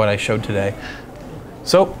Errai, of what I showed today.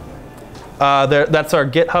 So that's our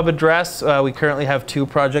GitHub address. We currently have 2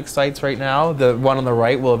 project sites right now. The one on the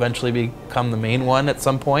right will eventually become the main one at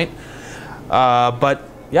some point. But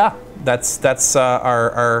yeah, that's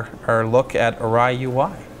our look at Errai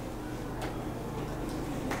UI.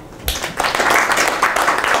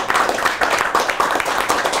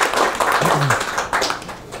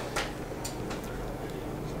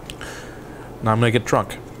 Now I'm going to get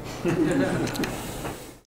drunk.